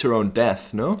fakes her own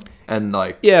death, no? And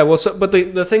like, yeah, well, but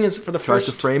the thing is, for the tries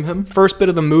to frame him. First bit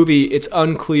of the movie, it's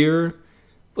unclear.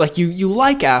 Like you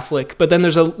like Affleck, but then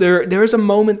there is a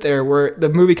moment there where the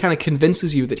movie kind of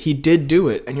convinces you that he did do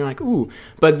it, and you're like, ooh.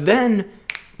 But then,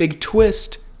 big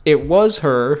twist, it was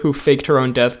her who faked her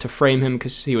own death to frame him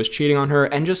because he was cheating on her,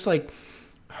 and just like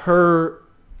her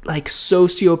like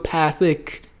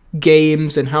sociopathic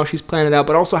games and how she's planned it out,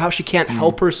 but also how she can't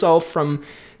help herself from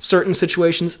certain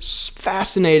situations.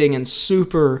 Fascinating and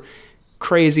super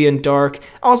crazy and dark.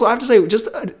 Also, I have to say,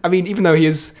 even though he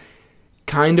is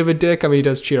kind of a dick, he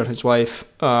does cheat on his wife.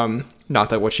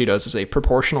 Not that what she does is a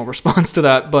proportional response to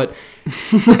that, but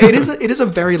it is a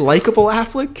very likable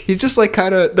Affleck. He's just like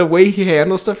kind of the way he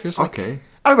handles stuff. You're just like, okay.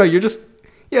 I don't know.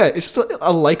 It's just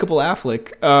a likable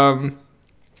Affleck.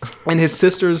 And his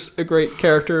sister's a great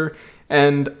character.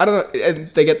 And I don't know,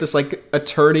 and they get this like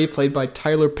attorney played by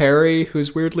Tyler Perry,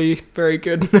 who's weirdly very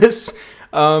good in this.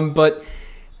 But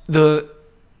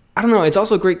I don't know, it's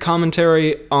also a great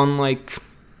commentary on like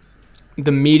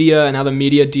the media and how the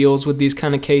media deals with these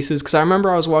kind of cases. Because I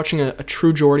remember I was watching a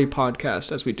True Geordie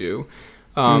podcast, as we do,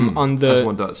 on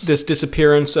this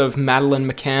disappearance of Madeleine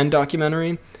McCann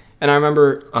documentary. And I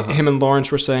remember him and Lawrence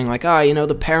were saying like,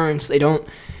 the parents,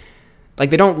 like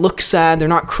they don't look sad, they're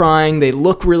not crying, they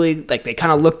look really like they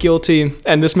kind of look guilty,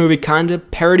 and this movie kind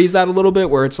of parodies that a little bit,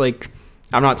 where it's like,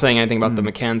 I'm not saying anything about the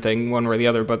McCann thing one way or the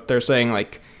other, but they're saying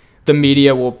like the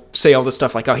media will say all this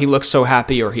stuff like, oh, he looks so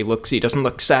happy, or he doesn't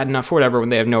look sad enough or whatever, when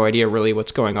they have no idea really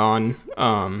what's going on.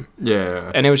 And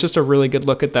it was just a really good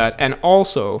look at that. And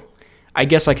also, I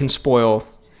guess I can spoil,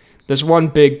 there's one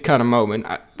big kind of moment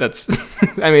that's,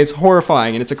 I mean, it's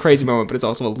horrifying and it's a crazy moment, but it's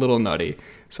also a little nutty.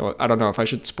 So I don't know if I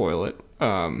should spoil it.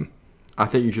 I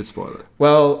think you should spoil it.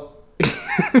 Well,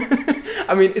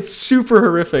 I mean, it's super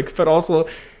horrific, but also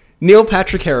Neil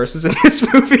Patrick Harris is in this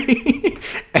movie.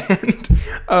 And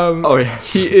oh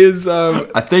yes, he is.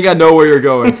 I think I know where you're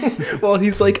going. Well,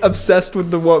 he's like obsessed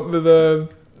with the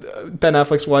Ben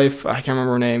Affleck's wife. I can't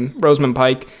remember her name, Rosamund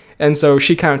Pike. And so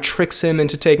she kind of tricks him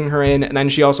into taking her in, and then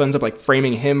she also ends up like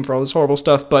framing him for all this horrible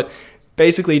stuff. But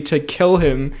basically, to kill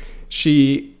him,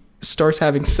 she starts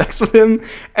having sex with him,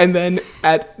 and then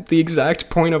at the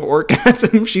exact point of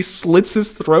orgasm, she slits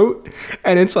his throat,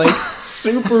 and it's like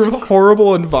super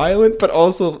horrible and violent. But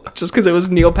also, just because it was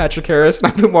Neil Patrick Harris, and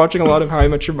I've been watching a lot of How I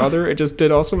Met Your Mother, it just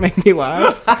did also make me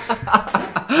laugh.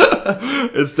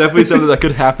 It's definitely something that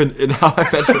could happen in How I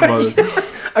Met Your Mother.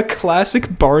 A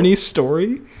classic Barney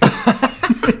story.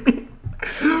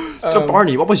 So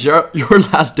Barney, what was your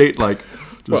last date like?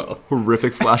 Just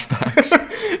horrific flashbacks.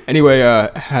 Anyway,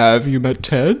 have you met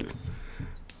Ted?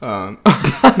 No,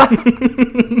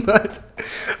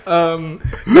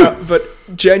 but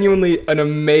genuinely an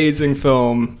amazing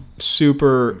film.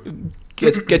 Super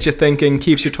gets you thinking,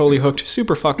 keeps you totally hooked.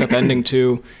 Super fucked up ending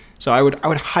too. So I would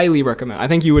highly recommend. I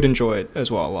think you would enjoy it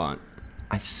as well a lot.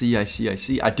 I see.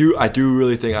 I do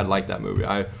really think I'd like that movie.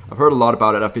 I've heard a lot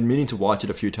about it. I've been meaning to watch it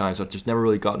a few times. I've just never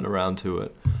really gotten around to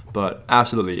it. But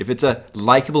absolutely, if it's a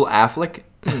likable Affleck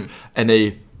and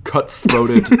a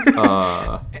cut-throated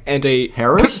and a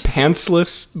Harris,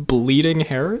 pantsless bleeding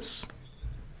Harris,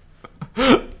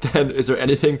 then is there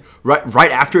anything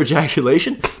right after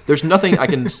ejaculation? There's nothing I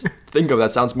can think of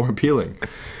that sounds more appealing.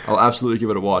 I'll absolutely give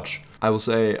it a watch. I will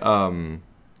say, I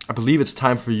believe it's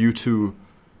time for you to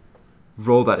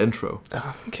roll that intro.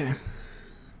 Oh, okay.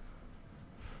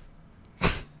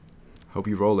 Hope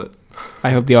you roll it. I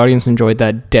hope the audience enjoyed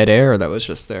that dead air that was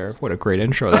just there. What a great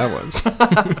intro that was.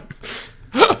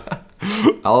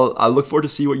 I'll look forward to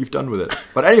see what you've done with it.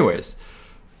 But anyways,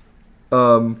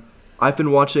 I've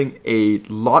been watching a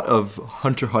lot of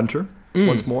Hunter x Hunter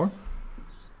once more.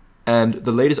 And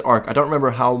the latest arc, I don't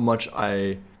remember how much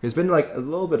it's been like a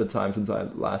little bit of time since I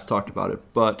last talked about it,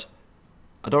 but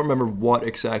I don't remember what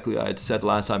exactly I had said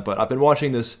last time, but I've been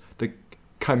watching the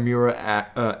Chimera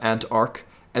Ant arc,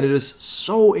 and it is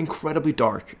so incredibly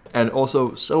dark and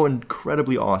also so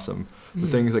incredibly awesome, the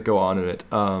things that go on in it.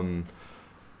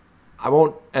 I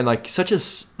won't, and like such a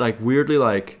like weirdly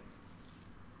like,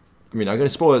 I mean, I'm gonna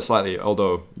spoil it slightly,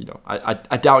 although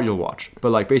I doubt you'll watch. But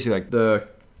like basically, like the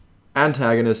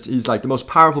antagonist, he's like the most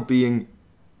powerful being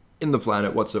in the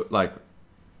planet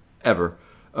ever.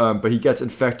 But he gets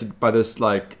infected by this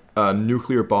like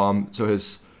nuclear bomb, so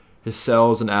his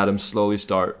cells and atoms slowly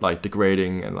start like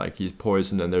degrading, and like he's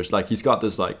poisoned, and there's like he's got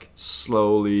this like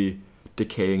slowly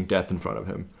decaying death in front of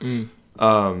him.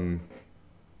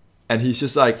 And he's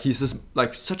just like he's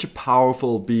such a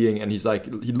powerful being, and he's like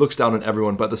he looks down on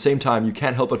everyone, but at the same time you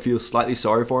can't help but feel slightly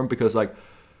sorry for him, because like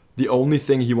the only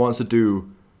thing he wants to do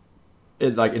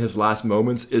in his last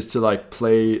moments is to like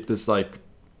play this like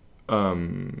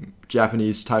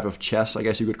Japanese type of chess, I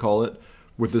guess you could call it,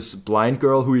 with this blind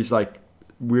girl who he's like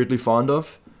weirdly fond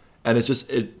of, and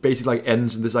it basically like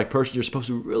ends in this like person you're supposed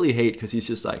to really hate because he's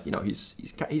just like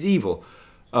he's evil,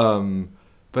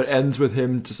 but ends with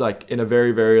him just like in a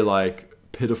very very like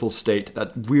pitiful state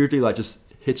that weirdly like just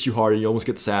hits you hard, and you almost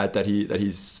get sad that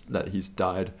he's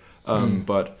died.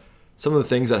 But some of the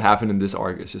things that happen in this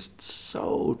arc is just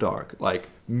so dark. Like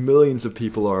millions of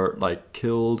people are like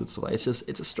killed. It's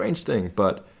a strange thing,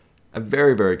 but a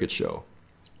very very good show.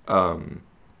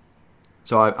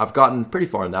 So I've gotten pretty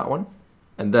far in that one,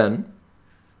 and then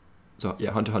Hunter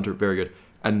x Hunter, very good.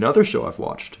 Another show I've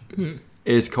watched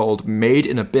is called Made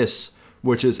in Abyss,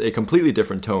 which is a completely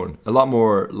different tone, a lot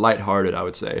more lighthearted, I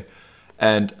would say,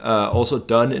 and also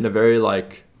done in a very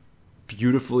like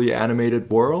beautifully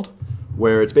animated world,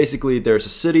 where it's basically there's a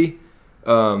city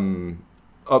high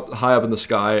up in the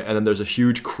sky, and then there's a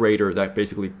huge crater that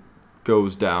basically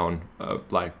goes down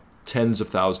like tens of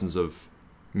thousands of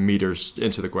meters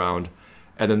into the ground,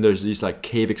 and then there's these like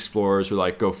cave explorers who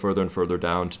like go further and further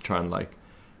down to try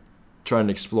and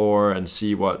explore and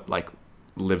see what like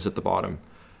lives at the bottom.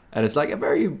 And it's like a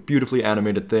very beautifully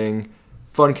animated thing,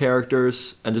 fun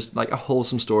characters, and just like a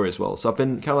wholesome story as well. So I've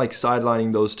been kind of like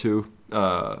sidelining those two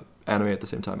anime at the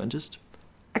same time, and just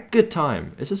a good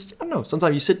time. It's just, I don't know,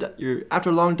 sometimes you're after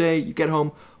a long day, you get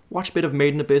home, watch a bit of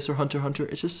Made in Abyss or Hunter x Hunter.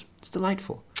 It's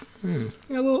delightful. Yeah,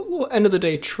 a little end of the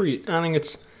day treat. And I think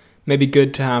it's maybe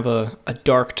good to have a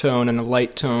dark tone and a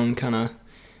light tone kind of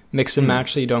mix and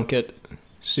match so you don't get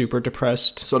super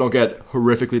depressed. So don't get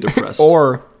horrifically depressed.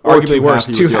 or arguably worse,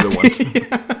 too the other one.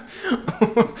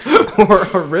 Or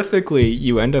horrifically,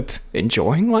 you end up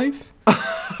enjoying life.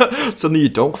 Suddenly you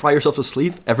don't cry yourself to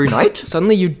sleep every night.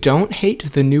 Suddenly you don't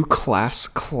hate the new class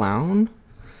clown.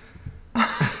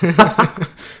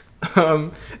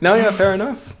 No, yeah, fair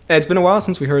enough. It's been a while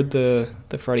since we heard the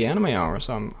Friday Anime Hour,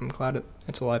 so I'm glad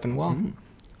it's alive and well.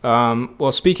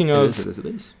 Well, speaking of it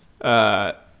is.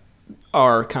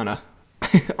 Our kind of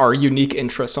our unique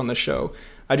interests on the show,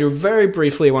 I do very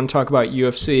briefly want to talk about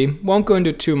UFC. Won't go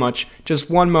into too much. Just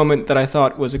one moment that I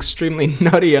thought was extremely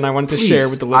nutty, and I wanted to share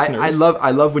with the listeners.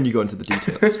 I love when you go into the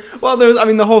details. Well,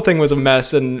 the whole thing was a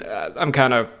mess, and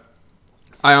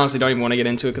I honestly don't even want to get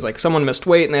into it because someone missed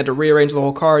weight and they had to rearrange the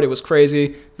whole card. It was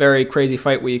crazy, very crazy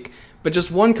fight week. But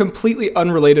just one completely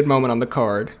unrelated moment on the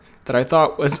card that I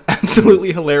thought was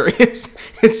absolutely hilarious.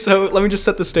 So let me just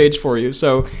set the stage for you.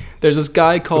 So there's this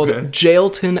guy called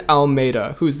Jailton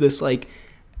Almeida, who's this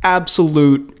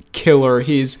absolute killer.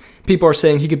 People are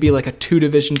saying he could be a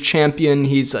 2-division champion.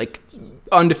 He's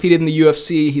undefeated in the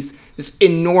UFC. He's this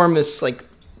enormous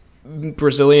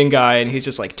Brazilian guy, and he's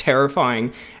just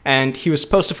terrifying. And he was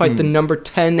supposed to fight the number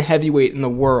 10 heavyweight in the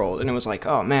world, and it was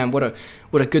oh man, what a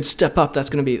good step up. That's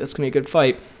gonna be a good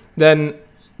fight. Then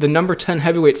the number 10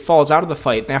 heavyweight falls out of the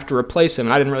fight, and they have to replace him.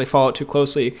 And I didn't really follow it too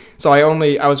closely, so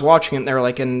I was watching it, and they were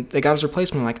and they got his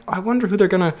replacement. I'm I wonder who they're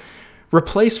gonna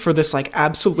replace for this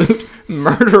absolute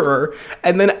murderer.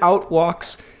 And then out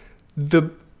walks the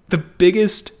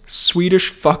biggest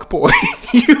Swedish fuckboy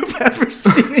you've ever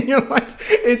seen in your life.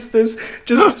 It's this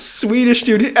just Swedish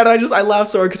dude, and I laughed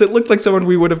so hard because it looked like someone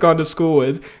we would have gone to school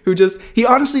with. He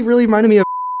honestly really reminded me of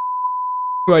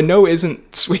who I know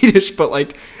isn't Swedish,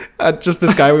 but just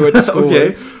this guy we went to school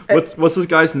with. What's this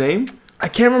guy's name? I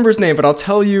can't remember his name, but I'll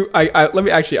tell you.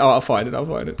 I'll find it.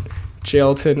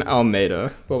 Jailton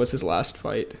Almeida. What was his last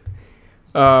fight?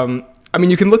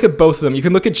 You can look at both of them. You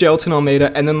can look at Jailton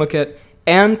Almeida and then look at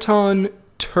Anton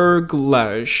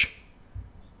Turglaj.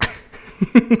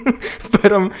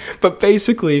 But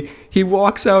basically, he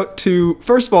walks out to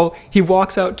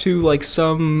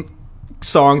some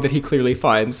song that he clearly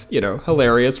finds,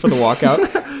 hilarious for the walkout.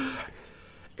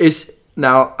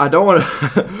 I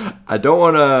don't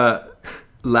want to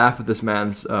laugh at this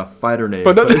man's fighter name,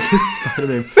 but it's his fighter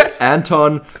name.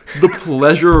 Anton the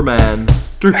Pleasure Man.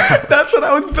 That's what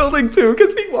I was building to,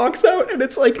 because he walks out and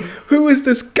it's who is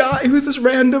this guy? Who's this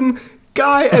random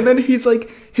guy? And then he's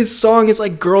his song is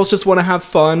Girls Just Want to Have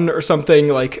Fun or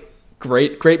something.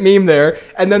 Great meme there.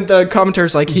 And then the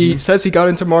commentator's he says he got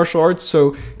into martial arts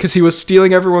because he was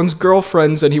stealing everyone's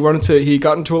girlfriends, and he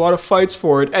got into a lot of fights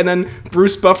for it. And then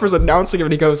Bruce Buffer's announcing him,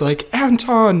 and he goes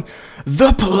Anton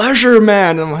the Pleasure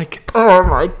Man. And I'm oh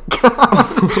my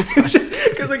god. Just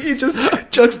because he's just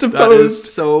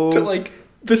juxtaposed to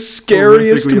the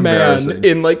scariest man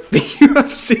in the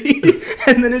UFC,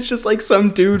 and then it's just some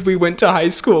dude we went to high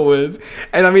school with.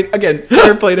 And again,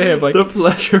 fair play to him. The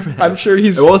Pleasure Man. I'm sure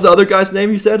he's. And what was the other guy's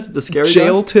name? You said the scary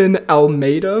Jailton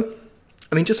Almeida.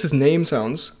 Just his name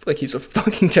sounds like he's a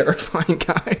fucking terrifying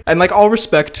guy. And all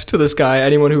respect to this guy,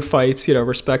 anyone who fights,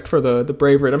 respect for the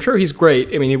bravery. And I'm sure he's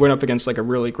great. He went up against a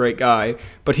really great guy,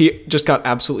 but he just got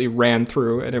absolutely ran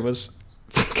through, and it was.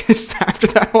 After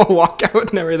that whole walkout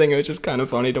and everything, it was just kind of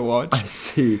funny to watch. I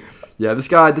see. Yeah, this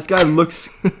guy looks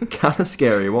kind of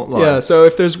scary, won't lie. Yeah, so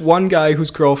if there's one guy whose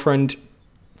girlfriend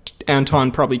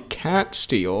Anton probably can't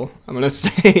steal, I'm going to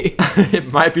say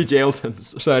it might be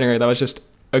Jailton's. So anyway, that was just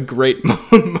a great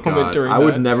moment during that. I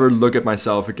would never look at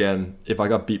myself again if I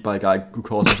got beat by a guy who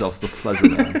calls himself the Pleasure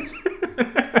Man.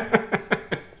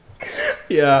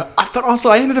 Yeah, but also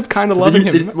I ended up kind of loving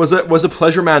him. Was a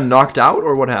Pleasure Man knocked out,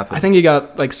 or what happened? I think he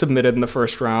got submitted in the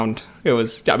first round. It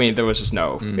was, there was just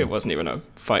it wasn't even a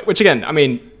fight. Which again,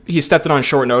 he stepped it on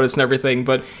short notice and everything,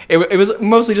 but it was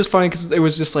mostly just funny because it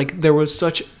was just there was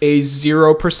such a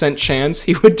 0% chance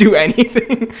he would do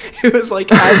anything. It was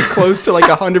as close to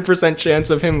 100% chance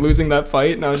of him losing that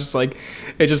fight, and I was just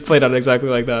it just played out exactly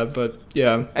like that. But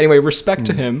yeah, anyway, respect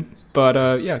to him. But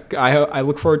I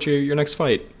look forward to your next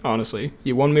fight, honestly.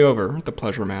 You won me over, the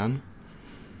Pleasure Man.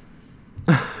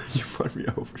 You won me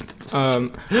over, the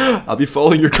Pleasure Man. I'll be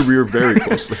following your career very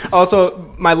closely.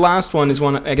 Also, my last one is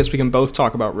one I guess we can both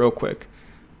talk about real quick.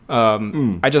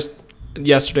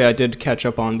 Yesterday I did catch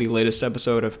up on the latest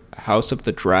episode of House of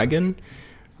the Dragon.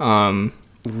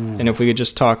 And if we could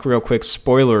just talk real quick,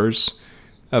 spoilers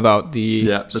about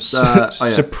the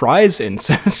surprise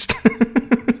incest.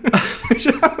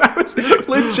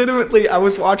 I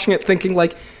was watching it thinking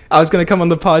like I was gonna come on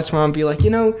the pod tomorrow and be like,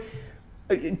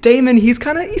 Damon, he's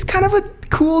kind of a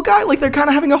cool guy. Like they're kind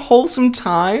of having a wholesome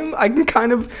time. We're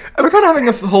kind of having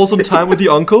a wholesome time with the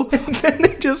uncle. And then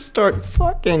they just start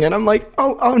fucking, and I'm like,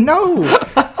 oh no,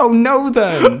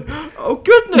 then. Oh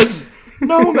goodness.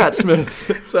 No, Matt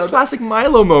Smith. So classic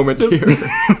Milo moment here.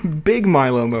 Big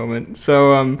Milo moment.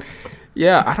 So,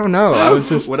 yeah, I don't know. I was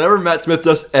just whenever Matt Smith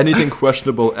does anything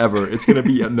questionable ever, it's gonna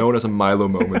be known as a Milo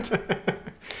moment.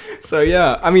 So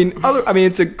yeah, I mean,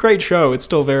 it's a great show. It's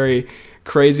still very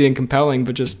crazy and compelling,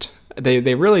 but just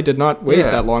they really did not wait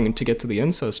that long to get to the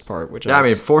incest part. Which I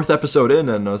mean, 4th episode in,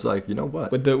 and I was like, you know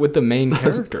what? With the main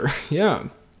character,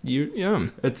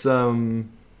 It's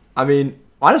I mean,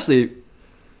 honestly.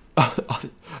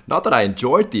 Not that I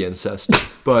enjoyed the incest,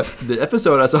 but the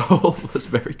episode as a whole was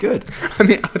very good. I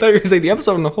mean, I thought you were going to say the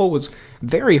episode on the whole was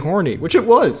very horny, which it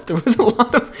was. There was a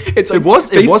lot of... It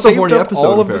was a horny episode,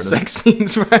 all of the sex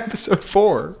scenes for episode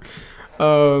 4.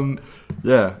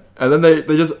 Yeah, and then they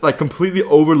just like completely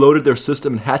overloaded their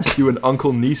system and had to do an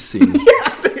uncle-niece scene.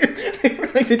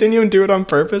 They didn't even do it on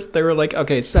purpose. They were like,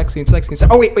 okay, sex scene.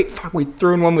 Oh, wait, fuck, we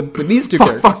threw in one with these two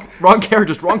characters. Fuck, wrong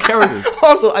characters.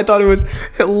 Also, I thought it was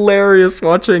hilarious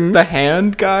watching the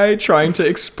hand guy trying to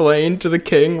explain to the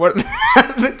king what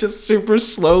happened just super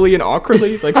slowly and awkwardly.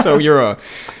 He's like, so your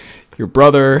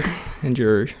brother and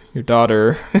your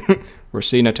daughter were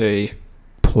seen at a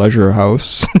pleasure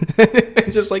house.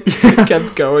 And just like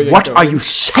kept going. What are you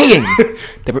saying?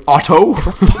 They were Otto?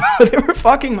 They were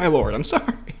fucking, my lord. I'm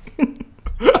sorry.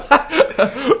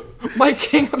 My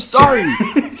king, I'm sorry.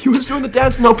 He was doing the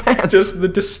dance no pants. Just the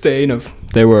disdain of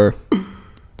they were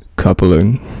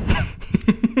coupling.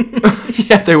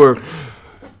 Yeah, they were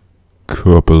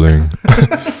coupling.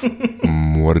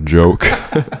 What a joke.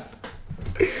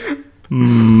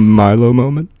 Milo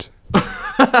moment.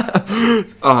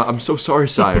 I'm so sorry,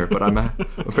 sire, but I'm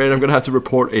afraid I'm going to have to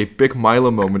report a big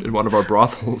Milo moment in one of our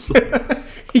brothels.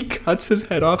 He cuts his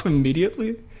head off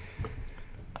immediately.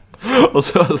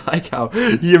 Also, I like how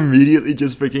he immediately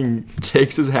just freaking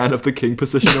takes his hand off the king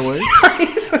position away.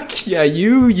 He's like, yeah,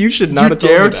 you should not have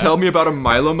told me that. You dare tell me about a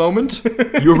Milo moment?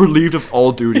 You're relieved of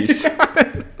all duties.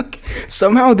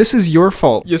 Somehow this is your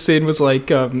fault. Yassine was like,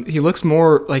 he looks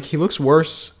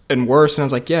worse and worse. And I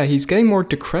was like, yeah, he's getting more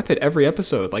decrepit every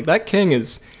episode. Like, that king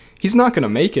he's not going to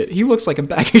make it. He looks like a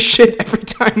bag of shit every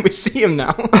time we see him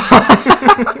now.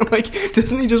 Like,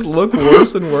 doesn't he just look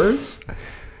worse and worse?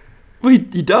 Well,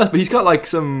 he does, but he's got, like,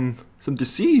 some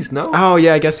disease, no? Oh,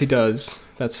 yeah, I guess he does.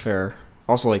 That's fair.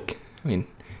 Also, like, I mean,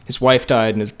 his wife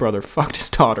died and his brother fucked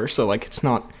his daughter, so, like, it's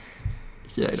not...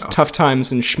 Yeah, it's tough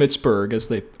times in Schmittsburg, as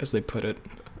they put it.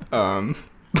 Tough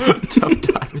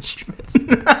time in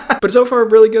Schmittsburg. But so far,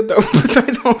 really good, though,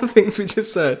 besides all the things we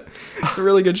just said. It's a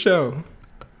really good show.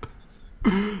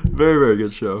 Very, very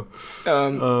good show.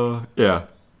 Yeah.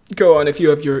 Go on if you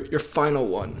have your final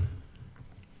one.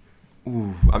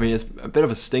 Ooh, I mean, it's a bit of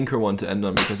a stinker one to end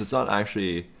on because it's not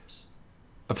actually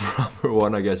a proper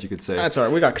one, I guess you could say. That's all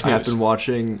right. We got Knus. I've been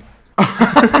watching...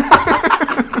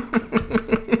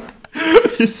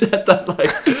 You said that,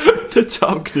 like, the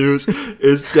top Knus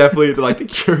is definitely, like, the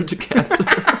cure to cancer.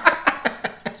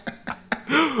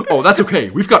 Oh, that's okay.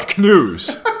 We've got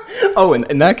Knus. Oh,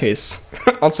 in that case,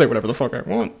 I'll say whatever the fuck I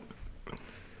want.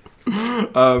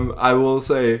 I will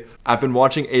say I've been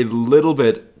watching a little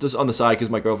bit just on the side because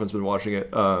my girlfriend's been watching it.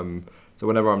 So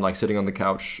whenever I'm like sitting on the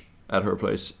couch at her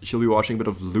place, she'll be watching a bit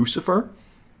of Lucifer.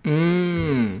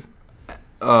 And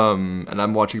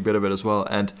I'm watching a bit of it as well.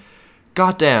 And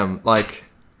goddamn, like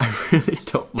I really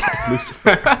don't like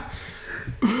Lucifer.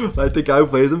 Like the guy who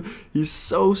plays him, he's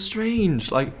so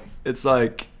strange. Like it's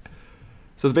like.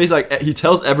 So it's basically like he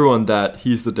tells everyone that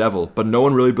he's the devil, but no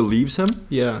one really believes him.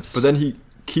 Yes. But then he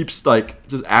keeps like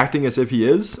just acting as if he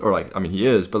is, or like I mean he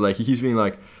is, but like he keeps being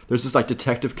like there's this like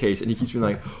detective case, and he keeps being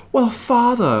like, well,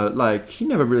 father, like he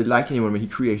never really liked anyone when he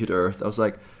created Earth. I was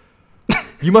like,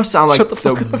 you must sound like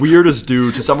the weirdest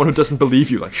dude to someone who doesn't believe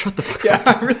you. Like, shut the fuck up.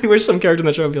 Yeah, I really wish some character in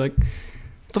the show would be like,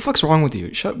 what the fuck's wrong with you?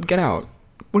 Get out.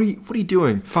 What are you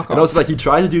doing? Fuck off. And also like he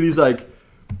tries to do these like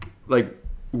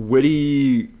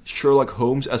witty Sherlock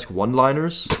Holmes-esque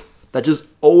one-liners that just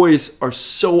always are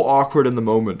so awkward in the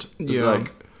moment. It's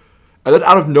like, and then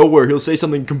out of nowhere he'll say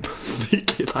something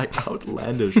completely like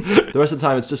outlandish. The rest of the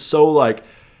time it's just so like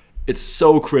it's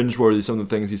so cringeworthy, some of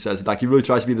the things he says. Like he really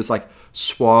tries to be this like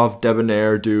suave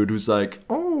debonair dude who's like,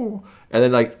 oh, and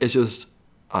then like it's just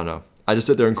I don't know. I just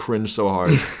sit there and cringe so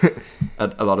hard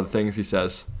at a lot of the things he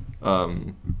says.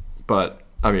 But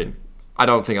I mean, I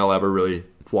don't think I'll ever really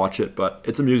watch it, but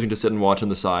it's amusing to sit and watch on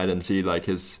the side and see like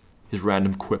his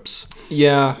random quips.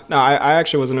 Yeah, no, I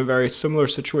actually was in a very similar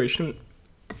situation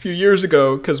a few years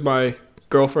ago because my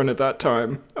girlfriend at that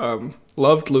time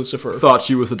loved Lucifer. Thought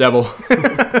she was the devil.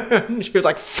 She was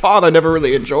like, "Father never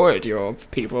really enjoyed your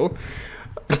people."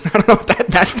 I don't know,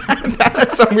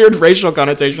 that's some weird racial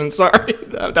connotation. Sorry,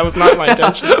 that was not my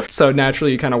intention. So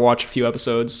naturally, you kind of watch a few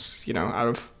episodes, out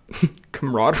of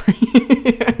camaraderie,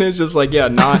 and it's just like, yeah,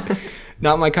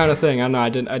 not my kind of thing. I don't know.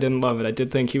 I didn't love it. I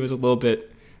did think he was a little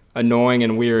bit annoying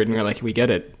and weird, and you're like, we get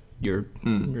it. You're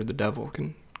the devil.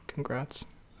 Congrats.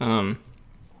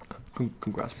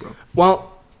 Congrats, bro.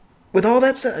 Well, with all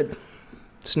that said,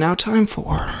 it's now time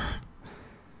for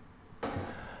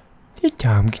the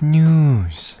Tom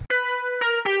News.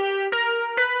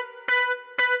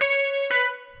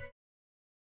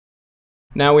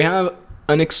 Now we have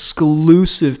an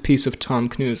exclusive piece of Tom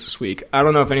Cruise this week. I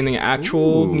don't know if anything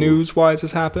actual news-wise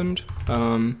has happened.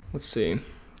 Let's see.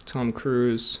 Tom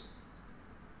Cruise.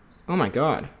 Oh my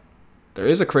god. There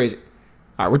is a crazy...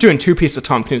 Alright, we're doing 2 pieces of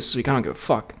Tom Cruise this week. I don't give a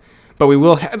fuck. But we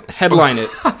will headline it.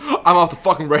 I'm off the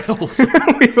fucking rails.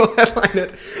 We will headline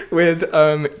it with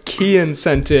Kian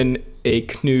sent in a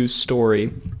Cruise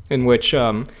story in which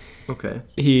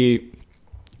he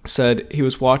said he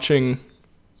was watching...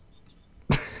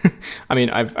 I mean,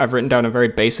 I've written down a very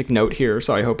basic note here,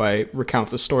 so I hope I recount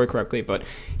the story correctly, but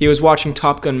he was watching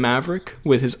Top Gun Maverick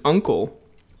with his uncle,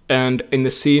 and in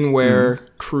the scene where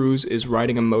Cruise is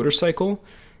riding a motorcycle,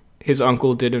 his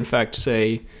uncle did in fact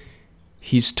say,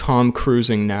 "He's Tom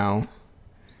Cruising now,"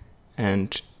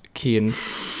 and Kian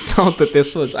felt that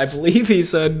this was, I believe he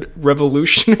said,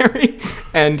 revolutionary,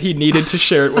 and he needed to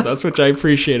share it with us, which I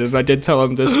appreciated. And I did tell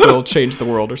him this will change the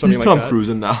world or something like that. He's Tom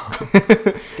Cruising now.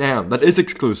 Damn, that is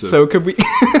exclusive. So could we...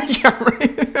 Yeah,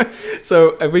 right.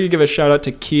 So if we could give a shout out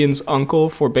to Kian's uncle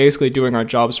for basically doing our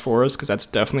jobs for us, because that's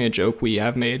definitely a joke we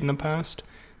have made in the past.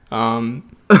 But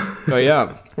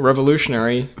yeah,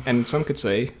 revolutionary, and some could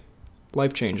say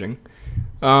life-changing.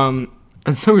 And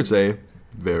some would say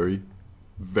very...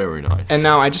 very nice. And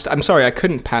now I'm sorry, I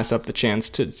couldn't pass up the chance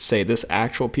to say this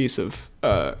actual piece of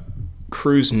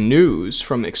Cruise news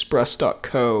from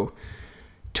Express.co.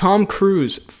 Tom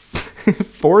Cruise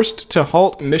forced to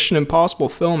halt Mission Impossible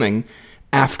filming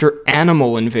after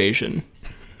animal invasion.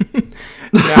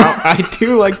 Now, I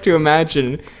do like to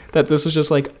imagine that this was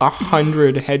just like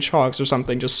 100 hedgehogs or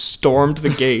something just stormed the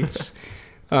gates.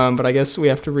 But I guess we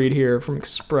have to read here from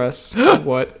Express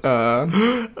what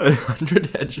 100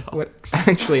 hedgehogs. What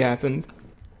actually happened.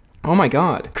 Oh my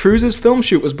god. Cruise's film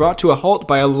shoot was brought to a halt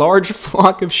by a large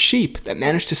flock of sheep that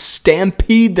managed to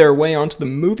stampede their way onto the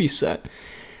movie set.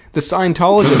 The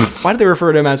Scientologist... Why do they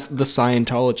refer to him as the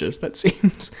Scientologist? That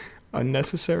seems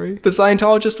unnecessary. The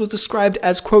Scientologist was described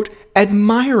as, quote,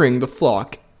 admiring the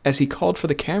flock, as he called for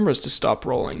the cameras to stop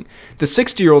rolling. The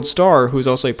 60-year-old star, who is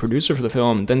also a producer for the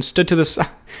film, then stood to the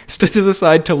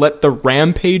side to let the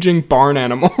rampaging barn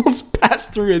animals pass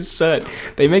through his set.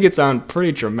 They make it sound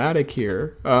pretty dramatic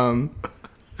here. I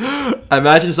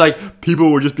imagine it's like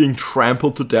people were just being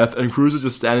trampled to death, and Cruise is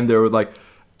just standing there with like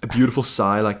a beautiful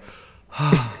sigh, like,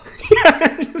 I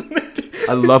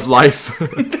love life.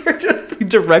 They're just the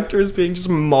directors being just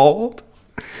mauled.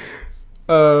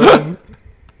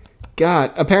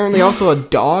 God, apparently also a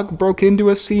dog broke into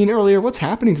a scene earlier. What's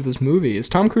happening to this movie? Is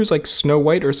Tom Cruise like Snow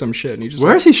White or some shit? And he just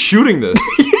Where is he shooting this?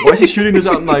 Why is he shooting this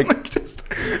out in like just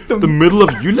the middle of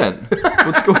Yulen?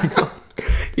 What's going on?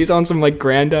 He's on some like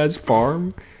granddad's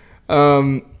farm.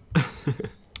 Also,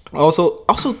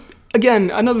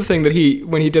 again, another thing that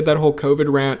when he did that whole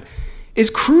COVID rant, is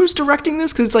Cruise directing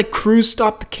this? Because it's like Cruise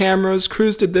stopped the cameras,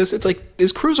 Cruise did this. It's like,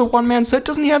 is Cruise a one-man set?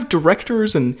 Doesn't he have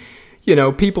directors and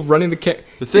people running the camera?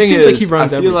 The thing is, like he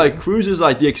runs I feel everything. Like Cruise is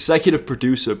like the executive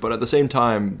producer, but at the same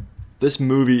time, this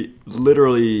movie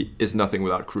literally is nothing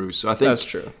without Cruise. So I think that's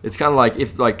true. It's kind of like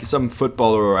if like some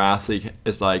footballer or athlete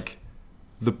is like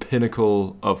the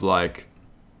pinnacle of like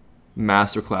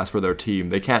masterclass for their team.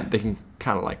 They can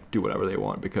kind of like do whatever they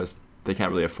want because they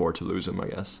can't really afford to lose him, I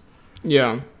guess.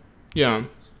 Yeah.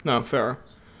 No, fair.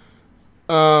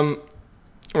 We're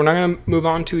not gonna move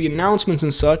on to the announcements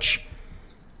and such.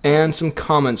 And some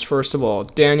comments, first of all.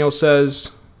 Daniel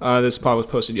says, this pod was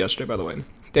posted yesterday, by the way.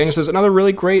 Daniel says, another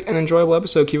really great and enjoyable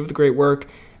episode. Keep up the great work.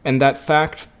 And that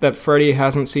fact that Freddy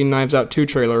hasn't seen Knives Out 2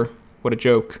 trailer, what a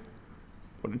joke.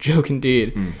 What a joke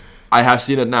indeed. I have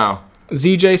seen it now.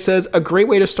 ZJ says, a great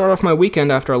way to start off my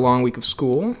weekend after a long week of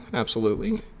school.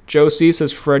 Absolutely. Joe C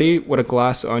says, Freddy, what a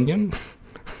glass onion.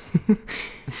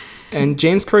 And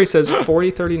James Curry says,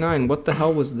 4039, what the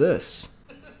hell was this?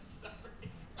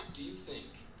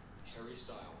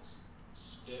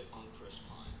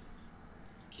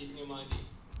 keeping in mind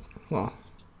well,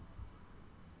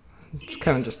 it's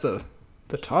kind of just the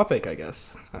topic, I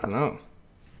guess. I don't know.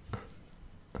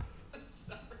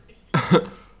 Sorry.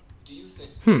 Do you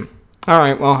think? All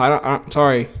right. Well, I'm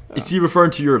sorry. Is he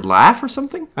referring to your laugh or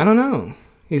something? I don't know.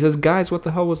 He says, "Guys, what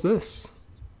the hell was this?"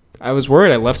 I was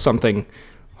worried I left something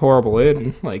horrible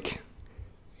in, like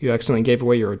you accidentally gave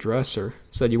away your address or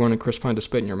said you wanted Chris Pine to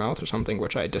spit in your mouth or something,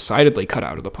 which I decidedly cut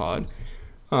out of the pod.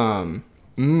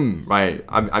 Right.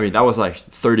 I mean, that was like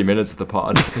 30 minutes of the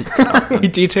pod. He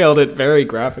detailed it very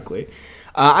graphically.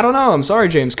 I don't know. I'm sorry,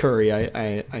 James Curry.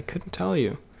 I couldn't tell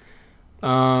you.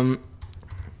 We're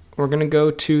going to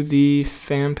go to the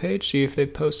fan page, see if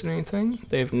they've posted anything.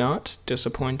 They have not.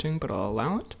 Disappointing, but I'll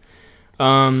allow it.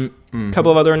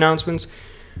 Couple of other announcements.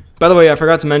 By the way, I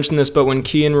forgot to mention this, but when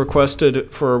Kian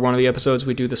requested for one of the episodes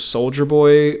we do the Soulja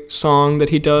Boy song that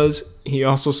he does, he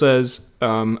also says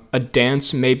a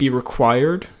dance may be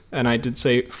required, and I did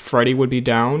say Freddie would be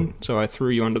down, so I threw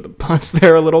you under the bus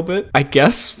there a little bit, I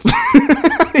guess.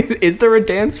 Is there a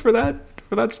dance for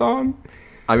that song?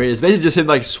 I mean, it's basically just him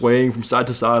like swaying from side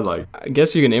to side. Like, I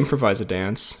guess you can improvise a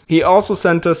dance. He also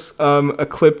sent us a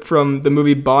clip from the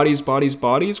movie Bodies, Bodies,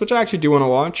 Bodies, which I actually do want to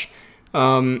watch.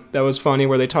 That was funny,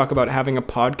 where they talk about having a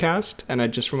podcast, and it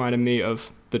just reminded me of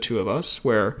The Two of Us,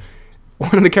 where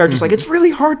one of the characters like, it's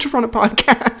really hard to run a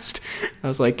podcast. I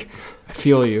was like, I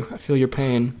feel you. I feel your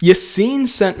pain. Yassine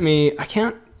sent me, I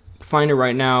can't find it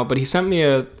right now, but he sent me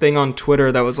a thing on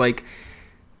Twitter that was like,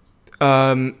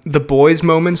 the boys'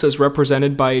 moments as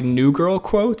represented by New Girl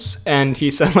quotes, and he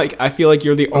said, like, I feel like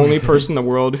you're the only person in the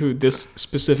world who this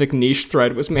specific niche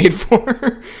thread was made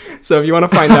for. So if you want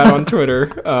to find that on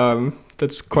Twitter,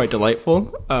 that's quite delightful.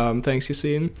 Thanks,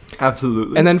 Yassine.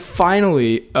 Absolutely. And then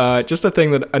finally, just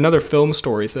another film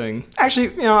story thing.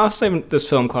 Actually, I'll save this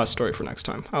film class story for next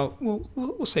time.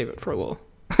 We'll save it for a little.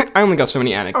 I only got so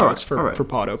many anecdotes for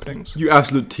pod openings. You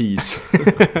absolute tease.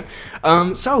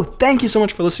 So thank you so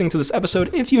much for listening to this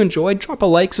episode. If you enjoyed, drop a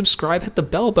like, subscribe, hit the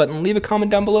bell button, leave a comment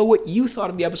down below what you thought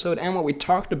of the episode and what we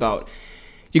talked about.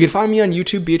 You can find me on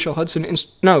YouTube, BHL Hudson.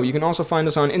 You can also find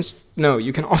us on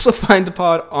you can also find the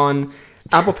pod on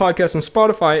Apple Podcasts and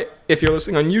Spotify if you're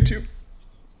listening on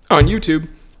YouTube.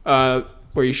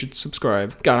 Where you should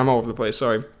subscribe. God, I'm all over the place.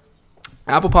 Sorry.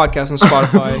 Apple Podcasts and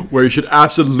Spotify. Where you should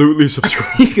absolutely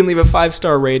subscribe. You can leave a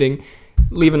 5-star rating,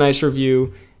 leave a nice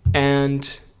review,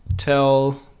 and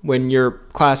tell when your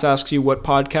class asks you what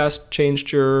podcast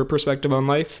changed your perspective on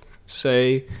life,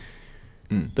 say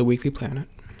The Weekly Planet.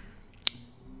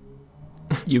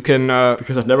 You can...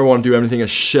 because I've never wanted to do anything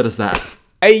as shit as that.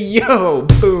 Hey, yo!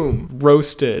 Boom.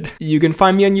 Roasted. You can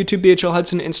find me on YouTube, BHL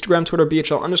Hudson, Instagram, Twitter,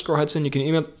 BHL_Hudson. You can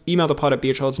email the pod at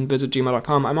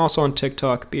bhlhudson@gmail.com. I'm also on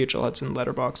TikTok, BHL Hudson,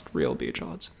 Letterboxd, real BHL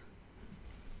Hudson.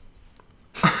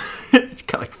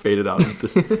 Kind of like faded out in the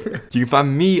distance there. You can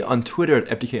find me on Twitter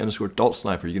at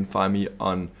FDK_DaltSniper. You can find me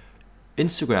on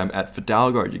Instagram at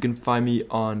Fidalgard. You can find me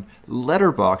on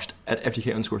Letterboxd at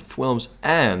FDK_Thwilms.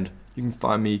 And you can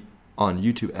find me on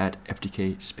YouTube at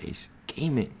FDK Space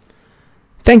Gaming.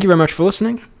 Thank you very much for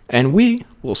listening, and we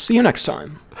will see you next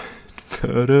time.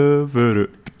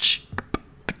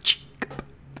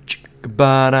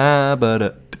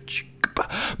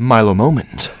 Milo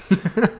moment.